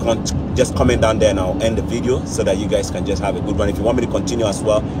 please just comment down there and I'll end the video so that you guys can just have a good one. If you want me to continue as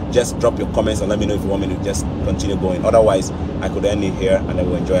well, just drop your comments and let me know if you want me to just continue going. Otherwise, I could end it here and then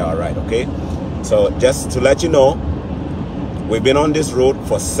we'll enjoy our ride, okay? So just to let you know, we've been on this road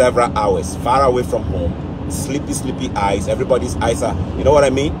for several hours, far away from home. Sleepy eyes. Everybody's eyes are, you know what I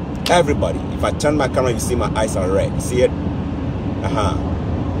mean? Everybody. If I turn my camera, you see my eyes are red. See it?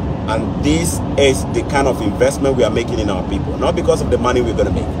 And this is the kind of investment we are making in our people. Not because of the money we're going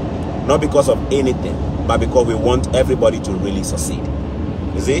to make. Not because of anything. But because we want everybody to really succeed.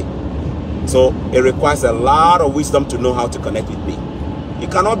 You see? So it requires a lot of wisdom to know how to connect with me. You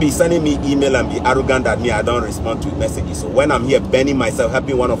cannot be sending me email and be arrogant at me. I don't respond to messages. So when I'm here bending myself,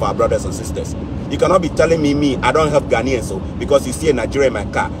 helping one of our brothers and sisters, you cannot be telling me I don't help Ghanaians, so because you see a Nigerian in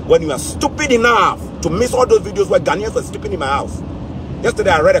my car, when you are stupid enough to miss all those videos where Ghanaians are sleeping in my house. Yesterday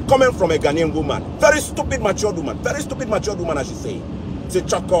I read a comment from a Ghanaian woman, very stupid matured woman, I should say. Say,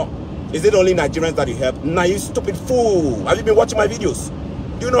 Choco, is it only Nigerians that you help? Nah, you stupid fool. Have you been watching my videos?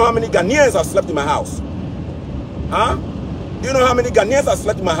 Do you know how many Ghanaians have slept in my house? Huh? Do you know how many Ghanaians have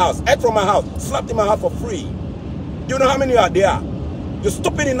slept in my house? Ate from my house, slept in my house for free. Do you know how many are there? You're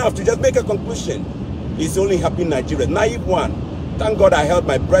stupid enough to just make a conclusion. It's only helping Nigeria. Naive one. Thank God I held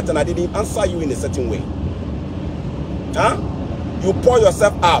my breath and I didn't answer you in a certain way. Huh? You pour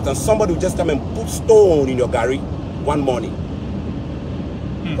yourself out and somebody will just come and put stone in your gari one morning.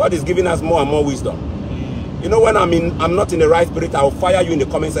 God is giving us more and more wisdom. You know, when I'm not in the right spirit, I will fire you in the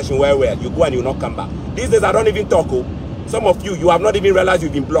comment section where you go and you will not come back. These days I don't even talk. Some of you have not even realized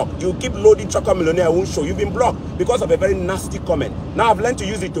you've been blocked. You keep loading Choco Millionaire, I won't show. You've been blocked because of a very nasty comment. Now I've learned to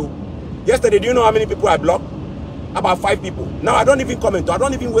use it too. Yesterday, do you know how many people I blocked? About 5 people. Now I don't even comment. I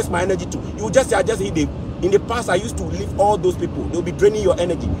don't even waste my energy to. You just say I just hit them. In the past, I used to leave all those people. They'll be draining your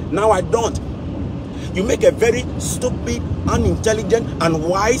energy. Now I don't. You make a very stupid, unintelligent, and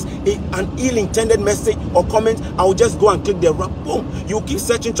wise, and ill-intended message or comment, I will just go and click the wrap. Boom. You keep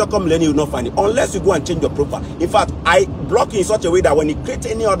searching Choco Millennium, you will not find it. Unless you go and change your profile. In fact, I block you in such a way that when you create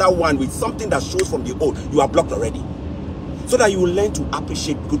any other one with something that shows from the old, you are blocked already. So that you will learn to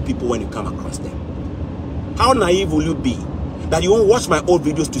appreciate good people when you come across them. How naive will you be that you won't watch my old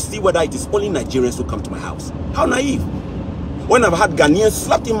videos to see whether it is only Nigerians who come to my house? How naive? When I've had Ghanaians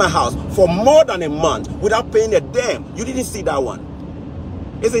slept in my house for more than a month without paying a damn, you didn't see that one.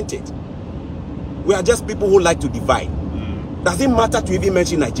 Isn't it? We are just people who like to divide. Does it matter to even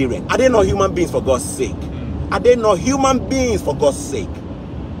mention Nigerian? Are they not human beings for God's sake? Are they not human beings for God's sake?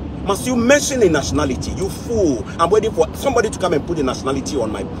 Must you mention a nationality? You fool. I'm waiting for somebody to come and put a nationality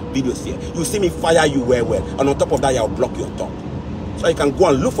on my videos here. You see me fire you well. And on top of that, I'll block your talk. So you can go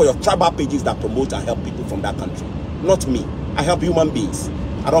and look for your tribal pages that promote and help people from that country. Not me. I help human beings.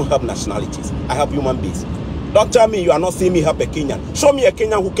 I don't help nationalities. I help human beings. Don't tell me you are not seeing me help a Kenyan. Show me a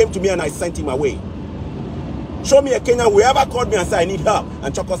Kenyan who came to me and I sent him away. Show me a Kenyan who ever called me and said I need help.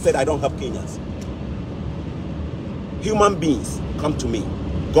 And Choco said I don't help Kenyans. Human beings come to me.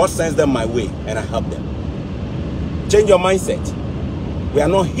 God sends them my way and I help them. Change your mindset. We are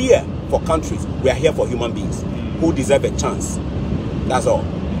not here for countries. We are here for human beings who deserve a chance. That's all.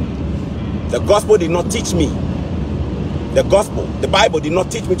 The gospel did not teach me. The gospel, the Bible did not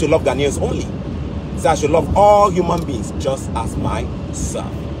teach me to love Ghanaians only. So I should love all human beings just as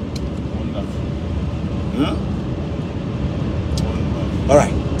myself. All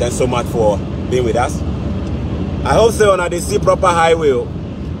right. Thanks so much for being with us. I hope so when they see proper highway.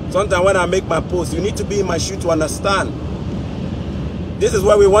 Sometimes when I make my post, you need to be in my shoe to understand. This is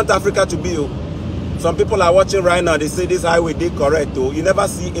where we want Africa to be. Some people are watching right now. They say this highway they correct. You never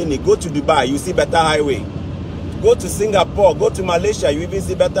see any. Go to Dubai, you see better highway. Go to Singapore, go to Malaysia, you even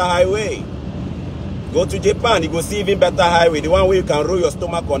see better highway. Go to Japan, you go see even better highway. The one where you can roll your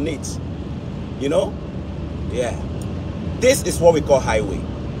stomach on it. You know? Yeah. This is what we call highway.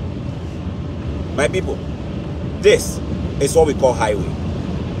 My people, this is what we call highway.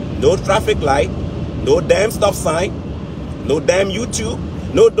 No traffic light, no damn stop sign, no damn YouTube,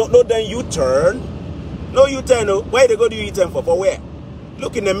 no damn U-turn. No U-turn, no. Where they go to U-turn for? For where?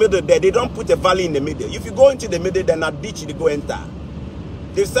 Look in the middle there. They don't put a valley in the middle. If you go into the middle, then a ditch they go enter.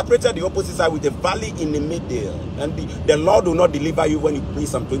 They've separated the opposite side with a valley in the middle. And the Lord will not deliver you when you pray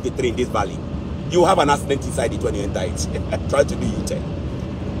Psalm 23 in this valley. You have an accident inside it when you enter it. Try to do U-turn.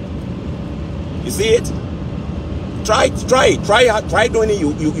 You see it? Try doing it.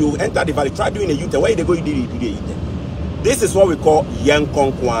 You enter the valley. Try doing a U-turn. Where they go, you do the U-turn. This is what we call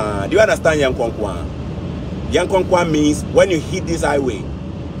Yankonkwan. Do you understand Yankonkwan? Yankonkwan means when you hit this highway,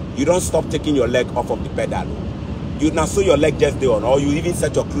 you don't stop taking your leg off of the pedal. You now so your leg just there on, or you even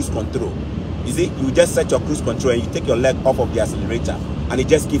set your cruise control. You see, you just set your cruise control and you take your leg off of the accelerator and it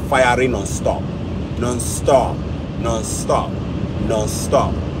just keep firing non-stop. Non-stop. Non-stop.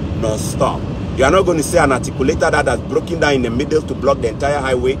 Non-stop. Non-stop. You are not going to see an articulator that has broken down in the middle to block the entire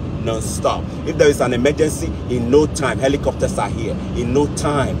highway non-stop. If there is an emergency, in no time, helicopters are here. In no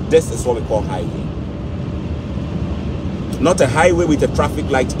time. This is what we call highway. Not a highway with a traffic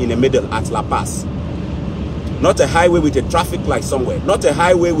light in the middle at La Paz. Not a highway with a traffic light somewhere. Not a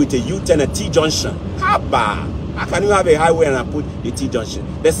highway with a U-turn, a T-junction. How can you have a highway and I put a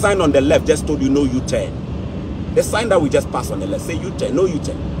T-junction? The sign on the left just told you no U-turn. The sign that we just passed on the left say U-turn, no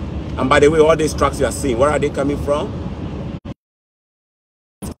U-turn. And by the way, all these trucks you are seeing, where are they coming from?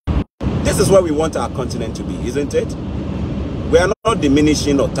 This is where we want our continent to be, isn't it? We are not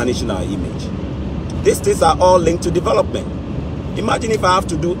diminishing or tarnishing our image. These things are all linked to development. Imagine if I have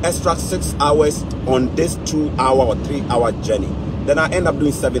to do extra 6 hours on this 2-hour or 3-hour journey. Then I end up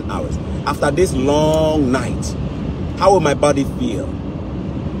doing 7 hours. After this long night, how will my body feel?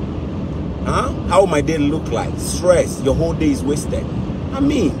 How will my day look like? Stress, your whole day is wasted. I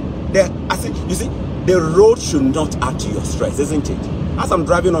mean, you see, the road should not add to your stress, isn't it? As I'm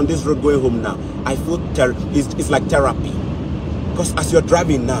driving on this road going home now, I feel it's like therapy. Because as you're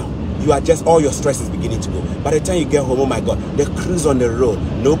driving now, you are just, all your stress is beginning to go. By the time you get home, oh my God, the cruise on the road,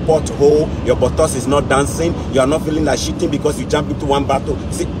 no pothole, your buttocks is not dancing, you are not feeling like shitting because you jump into one battle.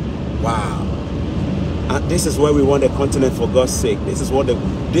 See, wow. And this is where we want the continent, for God's sake. This is what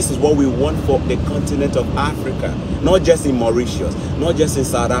we want for the continent of Africa. Not just in Mauritius, not just in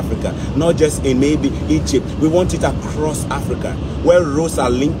South Africa, not just in maybe Egypt. We want it across Africa, where roads are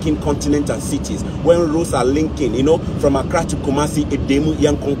linking continents and cities, where roads are linking, you know, from Accra to Kumasi, Edemu,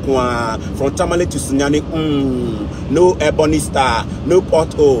 Yankonkwa, from Tamale to Sunyani, no Ebony Star, no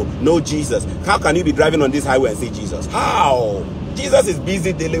pothole, no Jesus. How can you be driving on this highway and say Jesus? How? Jesus is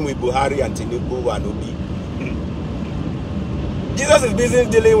busy dealing with Buhari and Tinubu and Obi. Jesus is busy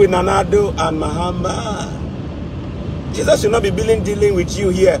dealing with Nanado and Mahama. Jesus should not be dealing with you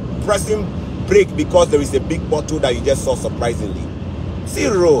here, pressing brake because there is a big bottle that you just saw surprisingly. See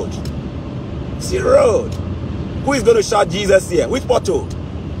road. See road. Who is going to shout Jesus here? Which bottle?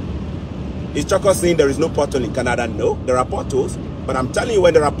 Is Choco saying there is no portal in Canada? No, there are portals. But I'm telling you,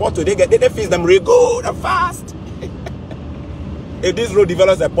 when there are portals, they fix them real good and fast. If this road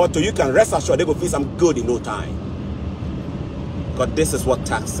develops a portal, you can rest assured they will fix them good in no time. Because this is what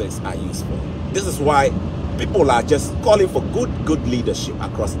taxes are used for. This is why people are just calling for good leadership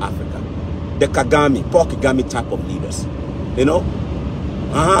across Africa. The Kagame, Paul Kagame type of leaders. You know?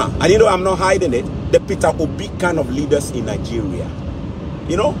 And you know, I'm not hiding it. The Peter Obi kind of leaders in Nigeria.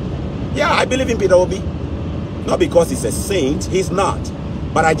 You know? Yeah, I believe in Peter Obi. Not because he's a saint, he's not.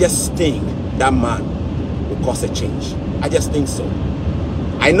 But I just think that man will cause a change. I just think so.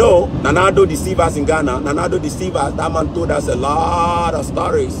 I know Nanado deceived us in Ghana. Nanado deceived us. That man told us a lot of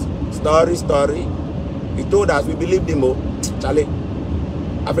stories. Story. He told us, we believed him. Oh, Charlie.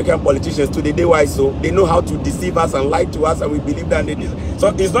 African politicians today, they wise, so they know how to deceive us and lie to us, and we believe that they do. So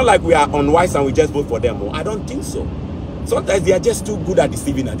it's not like we are unwise and we just vote for them. Oh, I don't think so. Sometimes they are just too good at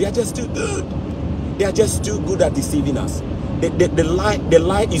deceiving us. They are just too good. They are just too good at deceiving us. The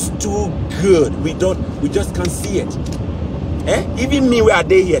lie is too good. We just can't see it. Even me, where are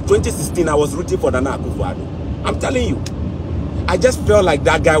they here? 2016, I was rooting for Nana Akufo-Addo. I'm telling you, I just felt like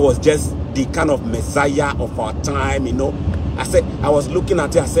that guy was just the kind of messiah of our time, you know. I was looking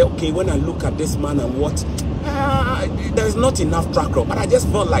at it, I said, okay, when I look at this man and what, there's not enough track record, but I just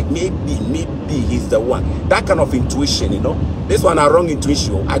felt like maybe he's the one. That kind of intuition, you know. This one, a wrong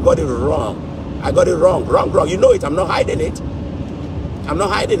intuition. I got it wrong. Wrong. You know it, I'm not hiding it.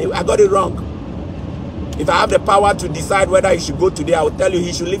 I got it wrong. If I have the power to decide whether he should go today, I will tell you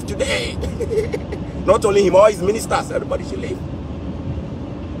he should leave today. Not only him, all his ministers, everybody should leave.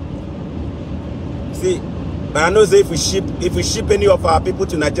 See, but I know say if we ship any of our people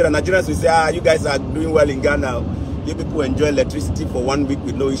to Nigeria, Nigerians will say, you guys are doing well in Ghana. You people enjoy electricity for 1 week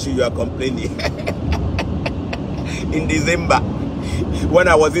with no issue, you are complaining. In December, when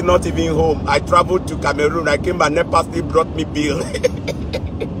I was not even home, I traveled to Cameroon. I came back, NEPA still brought me bill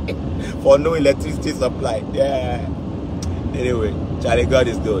for no electricity supply. Yeah. Anyway, Charlie, God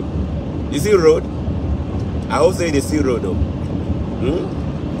is good. You see road? I hope say they see road though.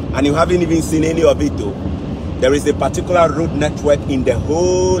 And you haven't even seen any of it though. There is a particular road network in the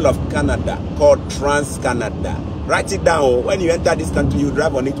whole of Canada called Trans-Canada. Write it down. When you enter this country, you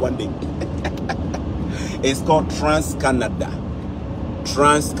drive on it one day. It's called Trans-Canada.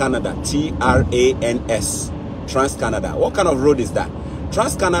 Trans-Canada. T-R-A-N-S. Trans-Canada. What kind of road is that?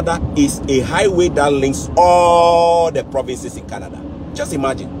 Trans-Canada is a highway that links all the provinces in Canada. Just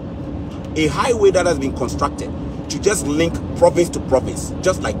imagine. A highway that has been constructed to just link province to province.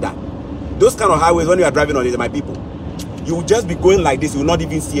 Just like that. Those kind of highways, when you are driving on it, my people, you will just be going like this. You will not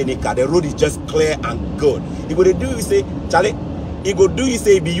even see any car. The road is just clear and good. It go do you say, Charlie, it go do you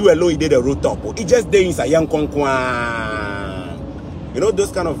say, be you alone, he did the road top. It just there inside young Kwan. You know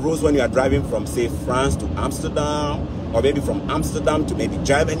those kind of roads when you are driving from, say, France to Amsterdam, or maybe from Amsterdam to maybe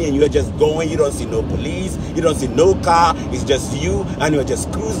Germany, and you are just going, you don't see no police, you don't see no car, it's just you, and you're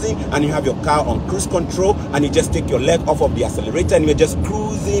just cruising, and you have your car on cruise control, and you just take your leg off of the accelerator, and you're just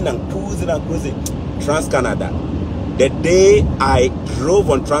cruising and cruising and cruising. Trans-Canada. The day I drove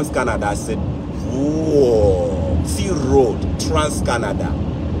on Trans-Canada, I said, whoa, see road, Trans-Canada.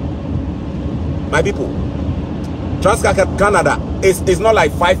 My people, Trans-Canada is not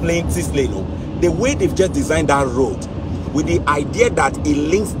like 5 lane, 6 lane. No. The way they've just designed that road, with the idea that it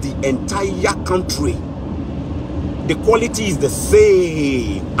links the entire country, the quality is the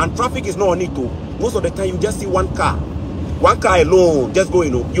same, and traffic is not on it too. Most of the time, you just see one car alone, just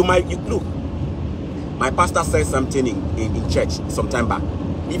going. You look. My pastor said something in church some time back,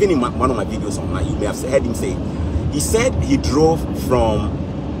 even in one of my videos online. You may have heard him say, he said he drove from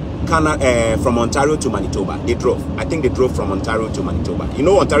Ontario to Manitoba. I think they drove from Ontario to Manitoba. You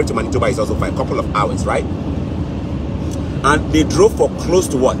know, Ontario to Manitoba is also for a couple of hours, right? And they drove for close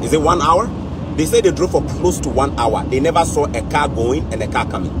to what? Is it 1 hour? They say they drove for close to 1 hour. They never saw a car going and a car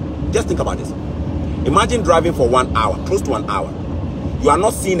coming. Just think about this. Imagine driving for 1 hour, close to 1 hour. You are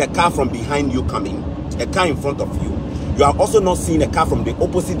not seeing a car from behind you coming, a car in front of you. You are also not seeing a car from the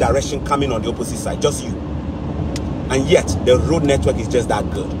opposite direction coming on the opposite side, just you. And yet, the road network is just that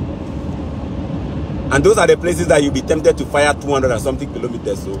good. And those are the places that you'll be tempted to fire 200 and something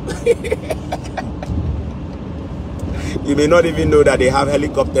kilometers. So you may not even know that they have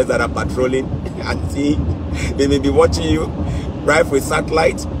helicopters that are patrolling and see. They may be watching you. right? With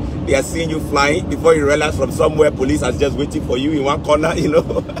satellite, they are seeing you flying. Before you realize, from somewhere, police are just waiting for you in one corner, you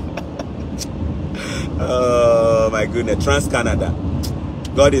know. Oh my goodness, Trans-Canada.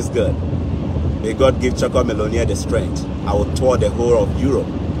 God is good. May God give Choco Millionaire the strength. I will tour the whole of Europe,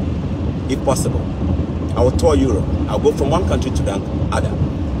 if possible. I will tour Europe. I'll go from one country to the other.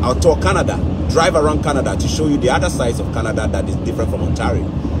 I'll tour Canada, drive around Canada to show you the other sides of Canada that is different from Ontario.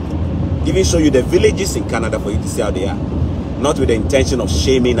 Even show you the villages in Canada for you to see how they are. Not with the intention of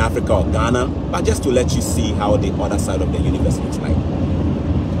shaming Africa or Ghana, but just to let you see how the other side of the universe looks like.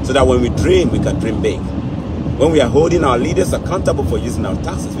 So that when we dream, we can dream big. When we are holding our leaders accountable for using our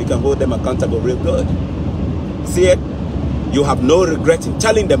taxes, we can hold them accountable real good. See it? You have no regret in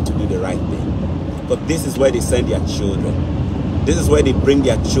telling them to do the right thing. But this is where they send their children. This is where they bring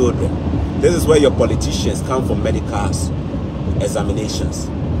their children. This is where your politicians come for medical examinations.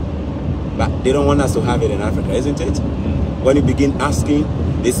 But they don't want us to have it in Africa, isn't it? When you begin asking,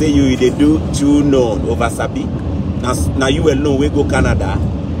 they say they do too known over Sabi. Now you alone we go Canada.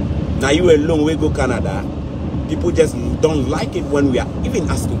 Now you alone we go Canada. People just don't like it when we are even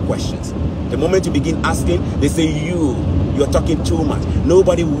asking questions. The moment you begin asking, they say you're talking too much.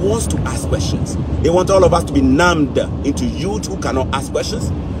 Nobody wants to ask questions. They want all of us to be numbed into youth who cannot ask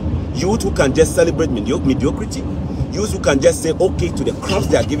questions. Youth who can just celebrate mediocrity. Youth who can just say okay to the crumbs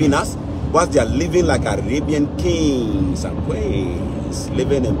they are giving us, whilst they are living like Arabian kings and queens,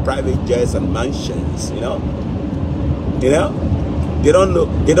 living in private jets and mansions, you know. They don't know,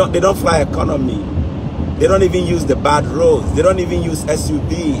 they don't fly economy. They don't even use the bad roads. They don't even use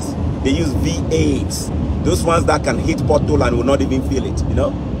SUVs. They use V8s. Those ones that can hit pothole and will not even feel it, you know.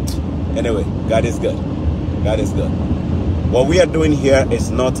 Anyway, God is good. God is good. What we are doing here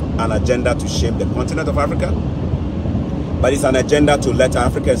is not an agenda to shame the continent of Africa, but it's an agenda to let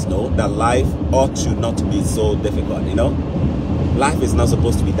Africans know that life ought to not be so difficult, you know. Life is not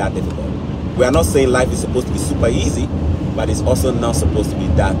supposed to be that difficult. We are not saying life is supposed to be super easy, but it's also not supposed to be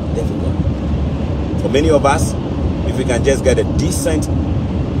that difficult. For many of us, if we can just get a decent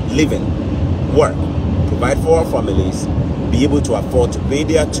living, work, provide for our families, be able to afford to pay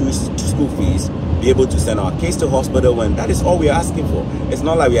their school fees, be able to send our kids to hospital, when that is all we are asking for. It's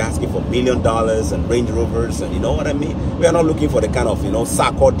not like we are asking for $1 million and Range Rovers, and you know what I mean? We are not looking for the kind of, you know,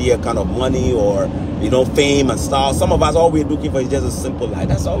 sack or deer kind of money or, you know, fame and style. Some of us, all we're looking for is just a simple life.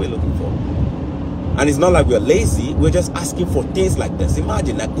 That's all we're looking for. And it's not like we're lazy. We're just asking for things like this.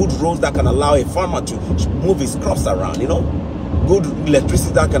 Imagine like good roads that can allow a farmer to move his crops around, you know. Good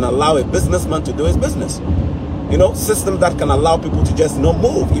electricity that can allow a businessman to do his business. You know, systems that can allow people to just, you know,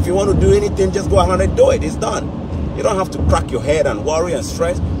 move. If you want to do anything, just go ahead and do it. It's done. You don't have to crack your head and worry and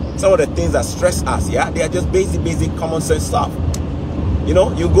stress. Some of the things that stress us, yeah, they are just basic common sense stuff. You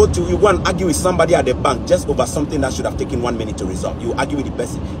know, you go and argue with somebody at the bank just over something that should have taken 1 minute to resolve. You argue with the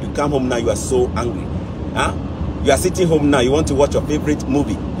person. You come home now, you are so angry. Huh? You are sitting home now, you want to watch your favorite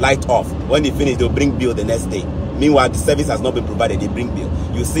movie, light off. When they finish, they'll bring bill the next day. Meanwhile, the service has not been provided, they bring bill.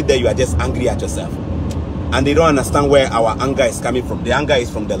 You sit there, you are just angry at yourself. And they don't understand where our anger is coming from. The anger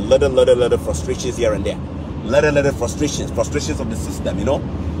is from the little frustrations here and there. Little frustrations of the system, you know.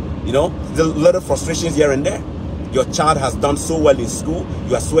 You know, the little frustrations here and there. Your child has done so well in school.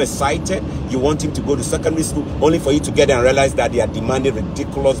 You are so excited. You want him to go to secondary school, only for you to get there and realize that they are demanding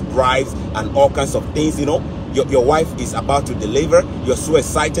ridiculous bribes and all kinds of things, you know. Your wife is about to deliver. You're so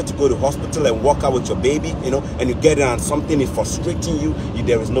excited to go to hospital and walk out with your baby, you know, and you get there and something is frustrating you.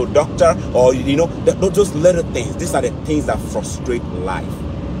 There is no doctor, or, you know, those little things. These are the things that frustrate life.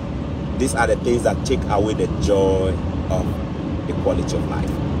 These are the things that take away the joy of the quality of life.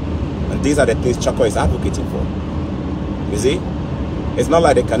 And these are the things Choco is advocating for. You see? It's not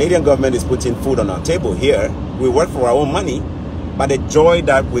like the Canadian government is putting food on our table here. We work for our own money, but the joy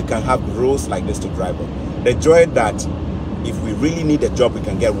that we can have roles like this to drive on. The joy that if we really need a job, we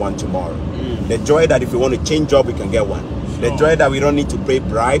can get one tomorrow. The joy that if we want to change job, we can get one. The joy that we don't need to pay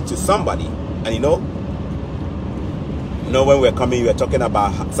bribe to somebody. And you know, when we were coming, you were talking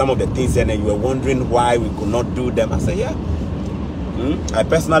about some of the things and you were wondering why we could not do them. I said, yeah. I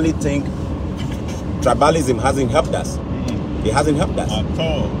personally think tribalism hasn't helped us. It hasn't helped us. At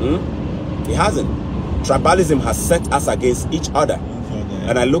all. It hasn't. Tribalism has set us against each other.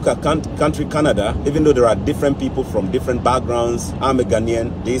 And I look at country Canada, even though there are different people from different backgrounds. I'm a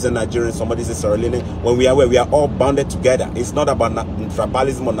Ghanaian, these are Nigerian, somebody is Sierra Leone. When we are where we are all bounded together. It's not about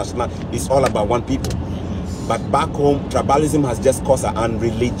tribalism or national, it's all about one people. But back home, tribalism has just caused an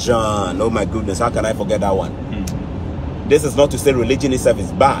religion. Oh my goodness, how can I forget that one? This is not to say religion itself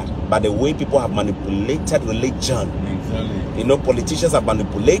is bad, but the way people have manipulated religion. Exactly. You know, politicians have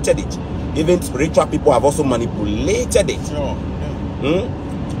manipulated it. Even spiritual people have also manipulated it. Sure. Yeah.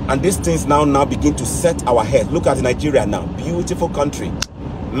 And these things now begin to set our heads. Look at Nigeria now, beautiful country.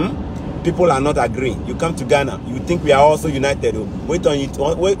 People are not agreeing. You come to Ghana, you think we are also united. Wait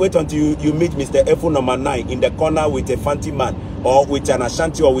until you meet Mr. Efo number 9 in the corner with a Fanti man, or with an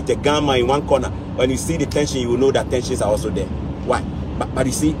Ashanti, or with a Gamma in one corner. When you see the tension, you will know that tensions are also there. Why? But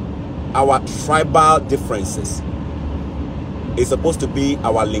you see, our tribal differences is supposed to be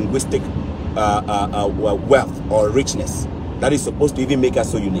our linguistic wealth or richness. That is supposed to even make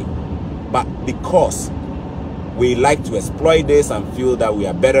us so unique. But because we like to exploit this and feel that we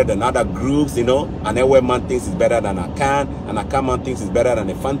are better than other groups, you know, an Ewe man thinks is better than an Akan man thinks is better than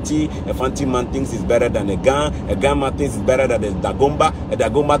a Fanti man thinks is better than a Gan man thinks is better than a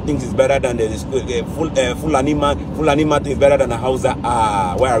Dagomba thinks is better than a Fulani man thinks is better than a Hausa.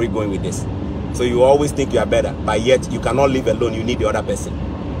 Where are we going with this? So you always think you are better, but yet you cannot live alone, you need the other person.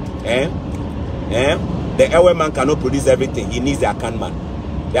 The Ewe man cannot produce everything, he needs the Akan man.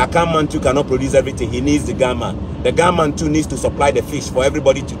 The Akan man too cannot produce everything, he needs the Gan man. The Gan man too needs to supply the fish for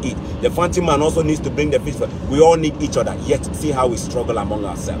everybody to eat. The Fanti man also needs to bring the fish. We all need each other, yet see how we struggle among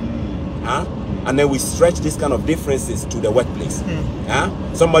ourselves. And then we stretch this kind of differences to the workplace.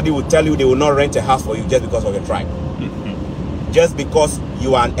 Somebody will tell you they will not rent a house for you just because of your tribe. Just because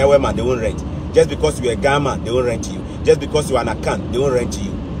you are an Ewe man, they won't rent. Just because you are a Gan man, they won't rent to you. Just because you are an Akan, they won't rent to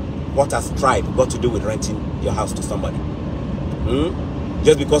you. What has tribe got to do with renting your house to somebody?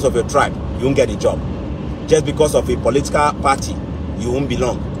 Just because of your tribe, you won't get a job. Just because of a political party, you won't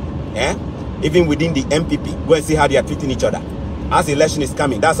belong. Even within the MPP, go and see how they are treating each other. As the election is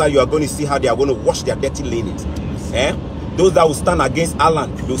coming, that's how you are going to see how they are going to wash their dirty linens. Those that will stand against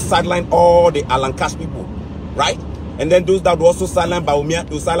Alan, they'll sideline all the Alan Cash people, right? And then those that will also sideline Baumia,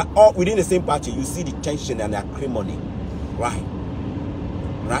 they'll sideline all within the same party. You see the tension and the acrimony, right?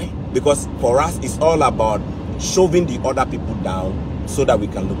 Because for us, it's all about shoving the other people down so that we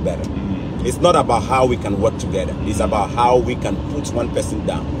can look better. It's not about how we can work together. It's about how we can put one person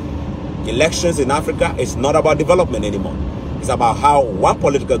down. Elections in Africa is not about development anymore. It's about how one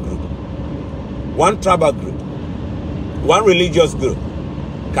political group, one tribal group, one religious group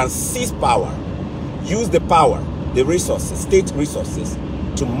can seize power, use the power, the resources, state resources,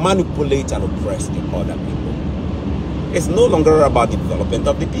 to manipulate and oppress the other people. It's no longer about the development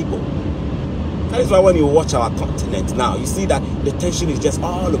of the people. That is why when you watch our continent now, you see that the tension is just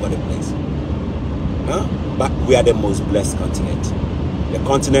all over the place. But we are the most blessed continent. The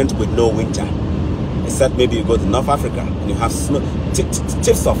continent with no winter. Except maybe you go to North Africa and you have snow, tips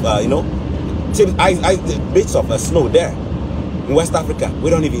of, bits of snow there. In West Africa, we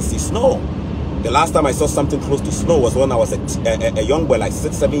don't even see snow. The last time I saw something close to snow was when I was a young boy, like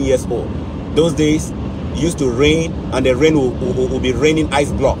 6, 7 years old. Those days, it used to rain, and the rain will be raining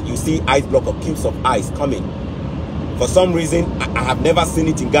ice block. You see ice block or cubes of ice coming. For some reason, I have never seen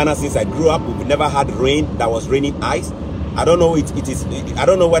it in Ghana since I grew up. We've never had rain that was raining ice. I don't know. I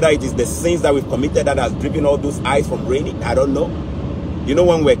don't know whether it is the sins that we've committed that has driven all those ice from raining. I don't know. You know,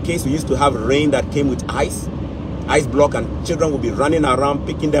 when we were kids, we used to have rain that came with ice block, and children would be running around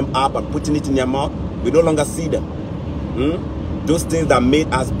picking them up and putting it in their mouth. We no longer see them. Those things that made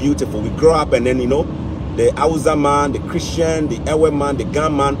us beautiful. We grow up, and then, you know, the Hausa man, the Christian, the Ewe man, the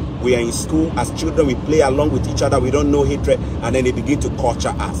Gan man, we are in school as children, we play along with each other, we don't know hatred, and then they begin to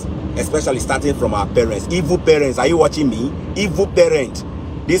culture us, especially starting from our parents. Evil parents, are you watching me? Evil parent.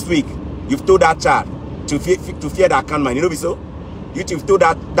 This week, you've told that child to fear the Akan man, you know be so? You've told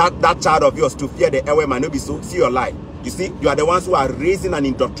that child of yours to fear the Ewe man, you know be so? See your life. You see, you are the ones who are raising and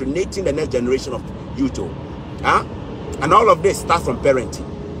indoctrinating the next generation of youth. And all of this starts from parenting.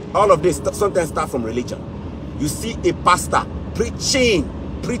 All of this sometimes starts from religion. You see a pastor preaching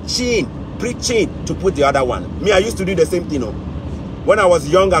to put the other one. Me, I used to do the same thing. When I was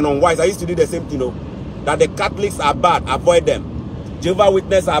young and unwise, I used to do the same thing. That the Catholics are bad, avoid them. Jehovah's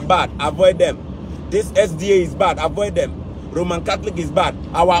Witnesses are bad, avoid them. This SDA is bad, avoid them. Roman Catholic is bad.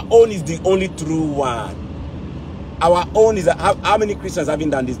 Our own is the only true one. Our own is how many Christians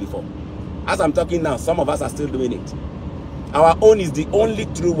haven't done this before? As I'm talking now, some of us are still doing it. Our own is the only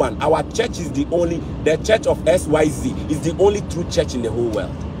true one. Our church is the church of SYZ is the only true church in the whole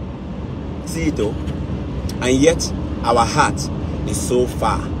world. See it though? And yet, our heart is so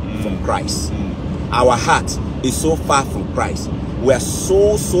far from Christ. Our heart is so far from Christ. We are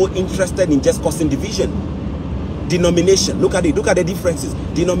so interested in just causing division. Denomination. Look at it. Look at the differences.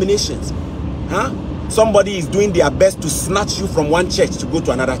 Denominations. Somebody is doing their best to snatch you from one church to go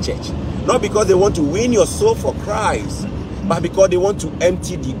to another church. Not because they want to win your soul for Christ, but because they want to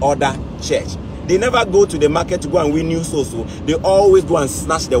empty the other church. They never go to the market to go and win new souls. So they always go and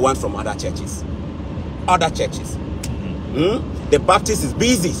snatch the ones from other churches. Other churches. The Baptist is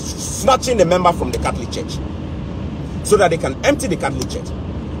busy snatching the member from the Catholic Church so that they can empty the Catholic Church.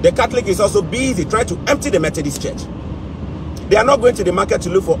 The Catholic is also busy trying to empty the Methodist Church. They are not going to the market to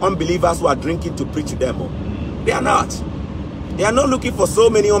look for unbelievers who are drinking to preach to them. They are not. They are not looking for so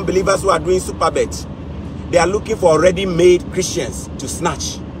many unbelievers who are doing super bets. They are looking for already made Christians to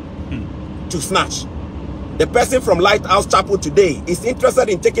snatch. To snatch. The person from Lighthouse Chapel today is interested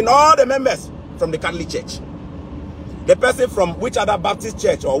in taking all the members from the Catholic Church. The person from which other Baptist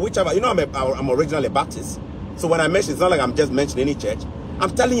church or whichever, you know, I'm originally Baptist. So when I mention, it's not like I'm just mentioning any church.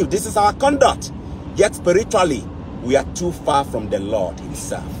 I'm telling you, this is our conduct. Yet spiritually, we are too far from the Lord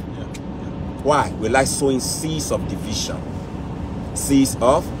himself. Why? We like sowing seeds of division. Seeds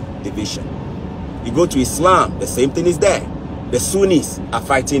of division. You go to Islam, the same thing is there. The Sunnis are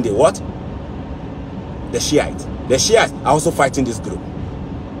fighting the what? The Shiites. The Shiites are also fighting this group.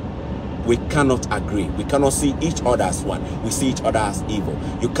 We cannot agree. We cannot see each other as one. We see each other as evil.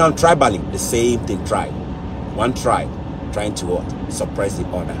 You can't tribally, the same thing, tribe. One tribe trying to what? Suppress the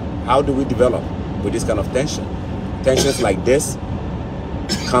other. How do we develop with this kind of tension? Tensions like this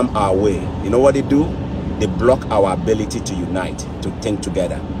come our way. You know what they do? They block our ability to unite, to think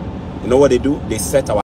together. You know what they do? They set our